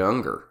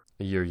younger.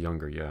 A year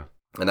younger, yeah.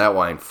 And that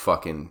wine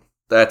fucking,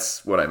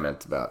 that's what I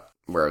meant about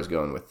where I was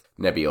going with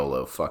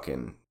Nebbiolo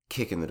fucking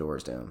kicking the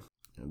doors down.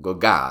 Go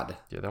God.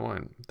 Yeah, that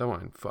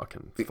wine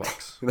fucking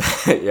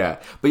fucks. Yeah.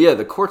 But yeah,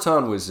 the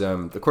Corton was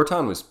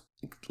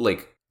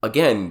like,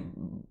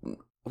 again,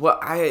 well,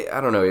 I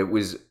don't know, it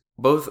was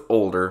both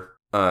older,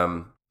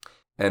 and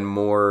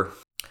more,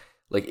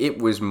 like, it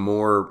was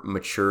more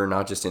mature,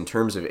 not just in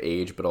terms of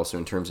age, but also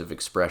in terms of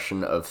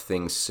expression of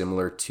things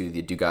similar to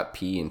the Dugat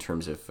P in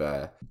terms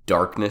of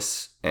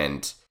darkness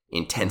and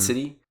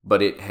intensity,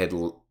 but it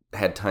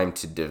had time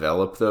to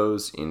develop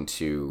those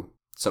into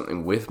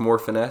something with more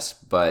finesse,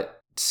 but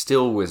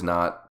still was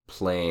not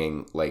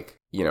playing like,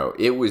 you know,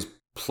 it was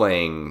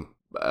playing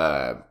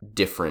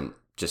different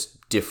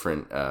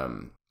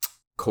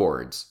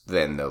chords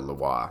than the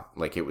Leroy.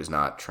 Like, it was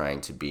not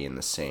trying to be in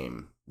the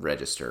same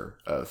register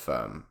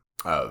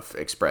of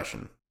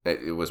expression.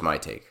 It was my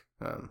take.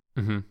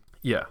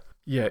 Yeah.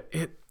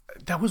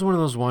 That was one of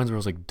those wines where I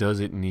was like, does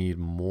this need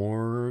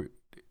more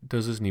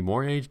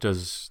age?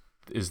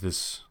 Is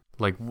this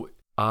like,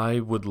 I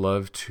would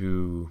love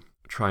to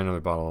try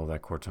another bottle of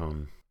that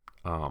Corton,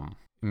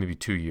 maybe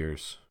 2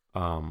 years.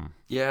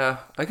 Yeah,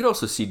 I could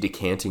also see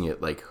decanting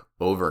it like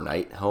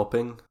overnight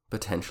helping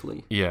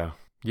potentially. Yeah,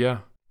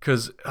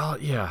 because I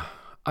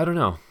don't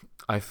know.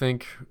 I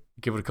think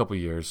give it a couple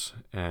years,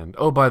 and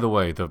by the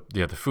way, the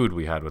food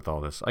we had with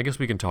all this, I guess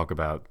we can talk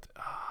about.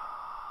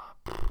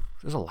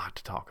 There's a lot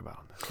to talk about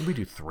on this. Can we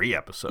do 3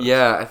 episodes?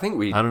 Yeah, I think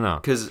I don't know,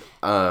 because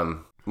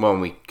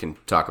we can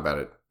talk about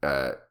it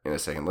in a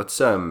second.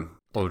 Let's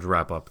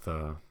wrap up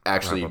the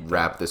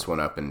wrap this one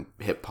up and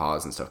hit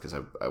pause and stuff, because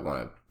I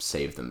want to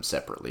save them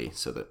separately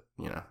so that,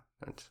 you know.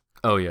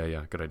 Oh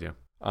yeah, good idea.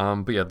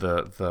 But yeah,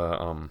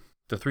 the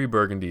 3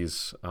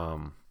 Burgundies,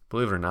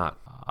 believe it or not,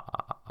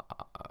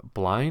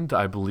 blind,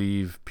 I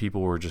believe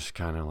people were just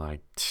kind of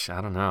like,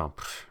 I don't know,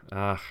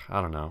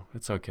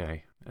 it's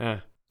okay,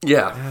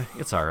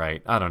 it's all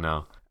right, I don't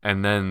know.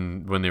 And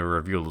then when they were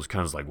revealed, it was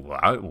kind of like,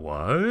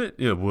 what?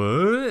 Yeah,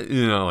 what?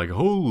 You know, like,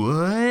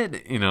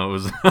 what? You know, it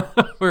was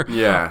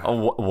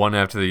one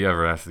after the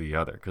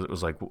other, because it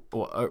was like,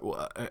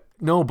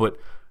 no,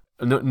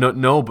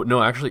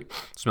 actually,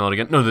 smell it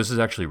again. No, this is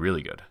actually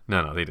really good.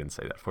 No, they didn't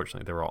say that.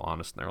 Fortunately, they were all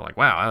honest, and they were like,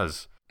 wow,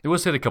 it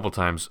was said a couple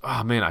times,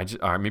 oh man,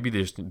 maybe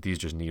these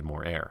just need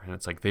more air. And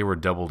it's like, they were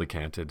double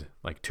decanted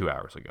like 2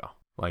 hours ago.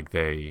 Like,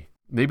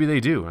 maybe they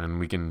do,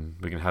 and we can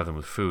have them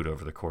with food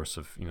over the course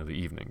of, you know, the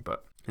evening,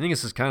 but I think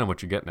this is kind of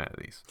what you're getting at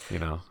these, you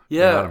know.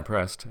 Yeah. I'm not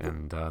impressed,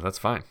 and that's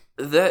fine.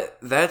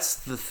 That's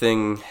the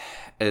thing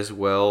as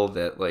well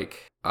that,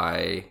 like,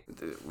 I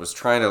was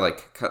trying to,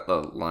 like, cut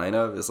the line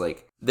of, is,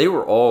 like, they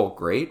were all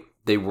great.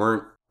 They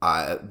weren't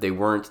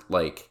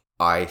like,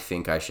 I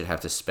think I should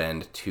have to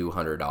spend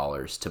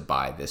 $200 to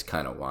buy this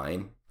kind of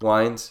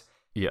wines.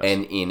 Yes.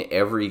 And in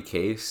every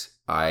case,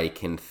 I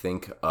can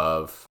think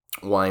of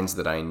wines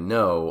that I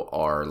know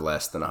are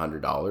less than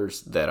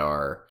 $100 that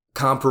are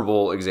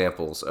comparable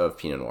examples of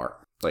Pinot Noir.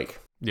 Like,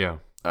 yeah,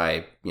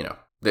 that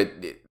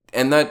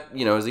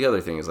is the other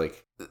thing, is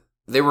like,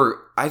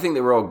 I think they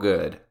were all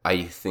good.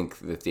 I think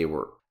that they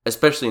were,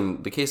 especially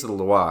in the case of the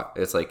Leroy,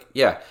 it's like,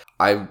 yeah,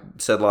 I've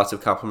said lots of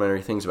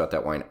complimentary things about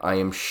that wine. I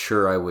am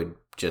sure I would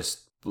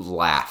just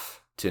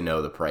laugh to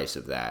know the price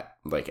of that,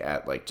 like,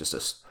 at, like, just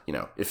a, you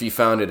know, if you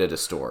found it at a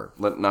store,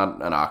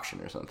 not an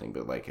auction or something,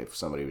 but, like, if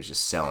somebody was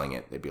just selling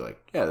it, they'd be like,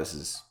 yeah, this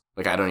is,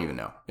 like, I don't even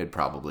know. It'd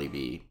probably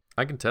be,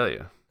 I can tell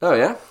you. Oh,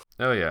 yeah?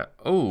 Oh, yeah.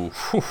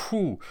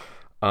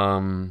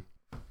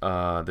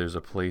 There's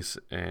a place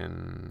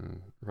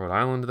in Rhode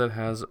Island that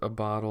has a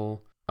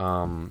bottle.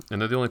 And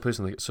they're the only place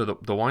in the... So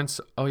the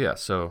wines... Oh, yeah.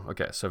 So,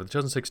 okay. So for the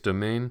 2006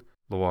 Domaine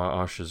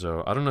Loire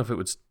Chateau, I don't know if it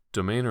was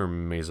Domaine or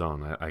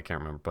Maison. I can't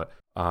remember. But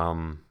do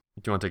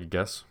you want to take a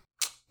guess?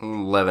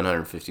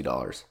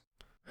 $1,150.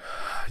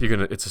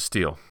 It's a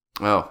steal.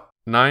 Oh.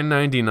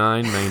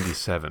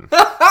 $999.97.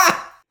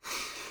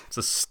 It's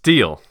a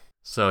steal.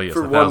 So, yes,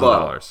 for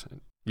 $1,000.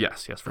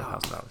 Yes, for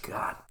 $1,000. Oh,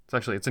 God.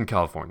 It's in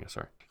California,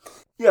 sorry.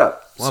 Yeah.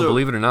 Well,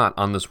 believe it or not,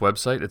 on this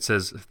website, it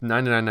says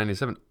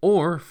 $99.97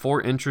 or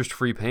 4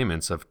 interest-free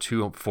payments of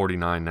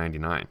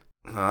 $249.99.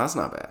 Oh, that's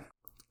not bad.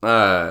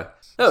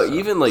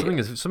 Even like...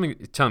 Something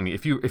telling me,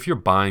 if you're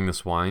buying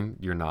this wine,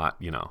 you're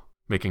not,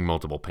 making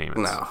multiple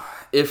payments. No.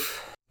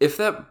 If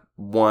that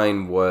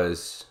wine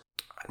was...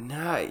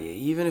 Nah,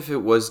 even if it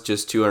was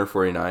just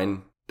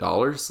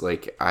 $249,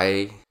 like,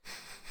 I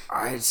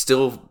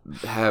still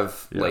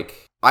have,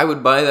 like... I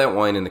would buy that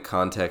wine in the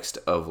context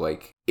of,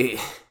 like...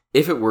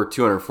 If it were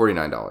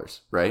 $249,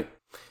 right?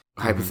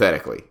 Mm-hmm.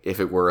 Hypothetically, if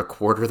it were a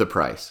quarter the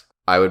price,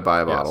 I would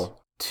buy a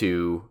bottle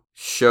to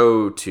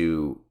show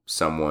to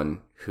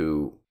someone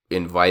who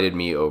invited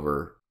me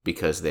over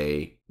because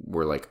they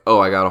were like,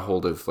 oh, I got a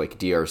hold of like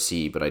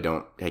DRC, but I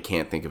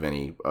can't think of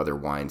any other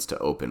wines to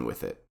open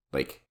with it.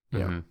 Like,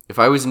 if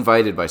I was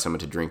invited by someone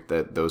to drink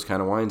those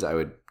kind of wines, I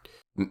would,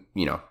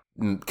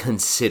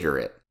 consider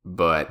it.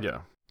 But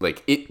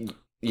like it,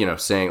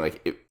 saying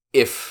like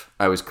if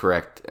I was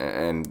correct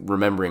and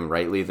remembering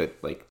rightly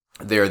that like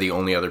they're the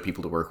only other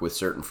people to work with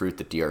certain fruit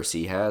that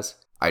DRC has,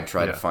 I'd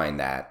try to find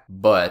that.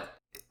 But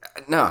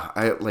no,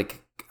 I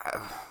like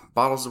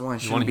bottles of wine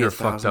shouldn't be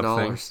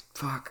 $1,000.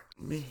 Fuck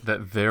me.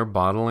 That their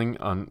bottling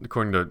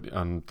according to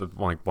the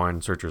like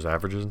wine searchers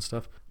averages and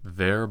stuff,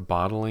 their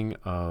bottling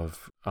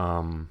of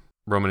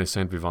Romanée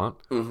Saint Vivant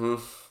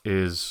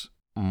is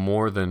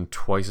more than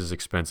twice as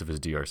expensive as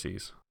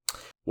DRC's.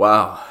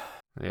 Wow.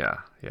 Yeah.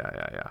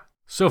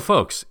 So,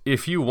 folks,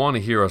 if you want to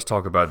hear us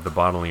talk about the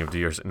bottling of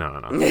DRC... No.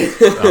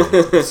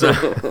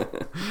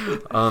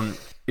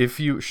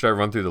 Should I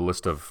run through the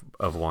list of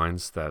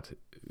wines that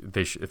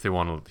if they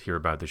want to hear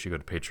about, they should go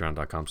to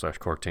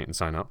patreon.com/corktaint and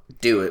sign up?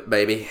 Do it,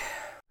 baby.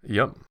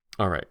 Yep.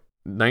 All right.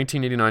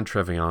 1989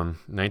 Trevion,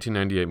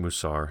 1998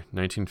 Moussard,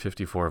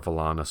 1954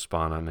 Valana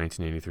Spana,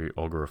 1983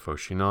 Olga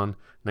Chinon,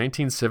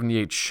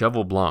 1978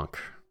 Cheval Blanc.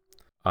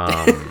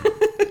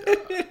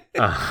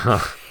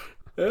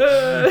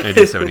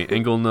 1970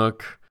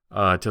 Inglenook,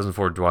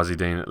 2004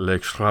 Doisy-Dane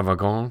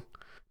L'Extravagant,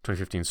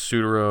 2015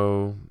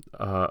 Sudero,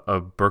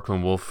 a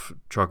Birkeland Wolf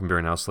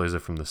Trockenberry Auslese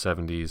from the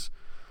 70s,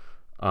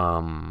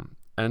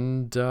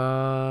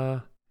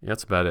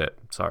 that's about it.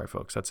 Sorry,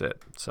 folks, that's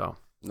it. So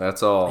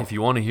that's all. If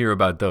you want to hear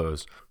about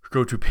those,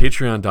 go to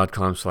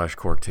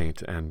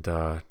patreon.com/corktaint and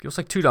give us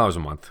like $2 a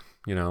month,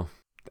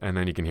 and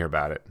then you can hear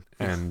about it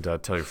and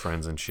tell your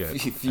friends and shit.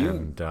 If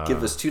you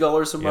give us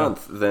 $2 a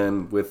month,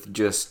 then with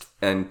just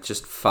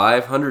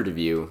 500 of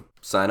you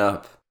sign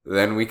up,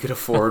 then we could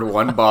afford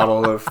one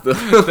bottle of the...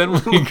 Then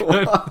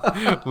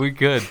we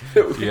could.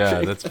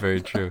 Yeah, that's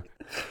very true.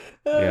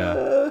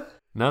 Yeah.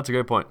 No, that's a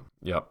great point.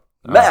 Yep.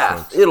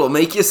 Math, it'll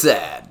make you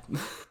sad.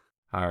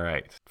 All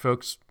right.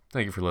 Folks,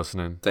 thank you for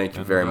listening. Thank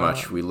you very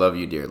much. We love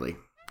you dearly.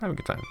 Have a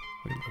good time.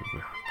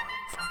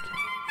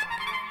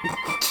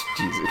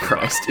 Jesus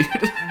Christ,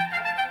 dude.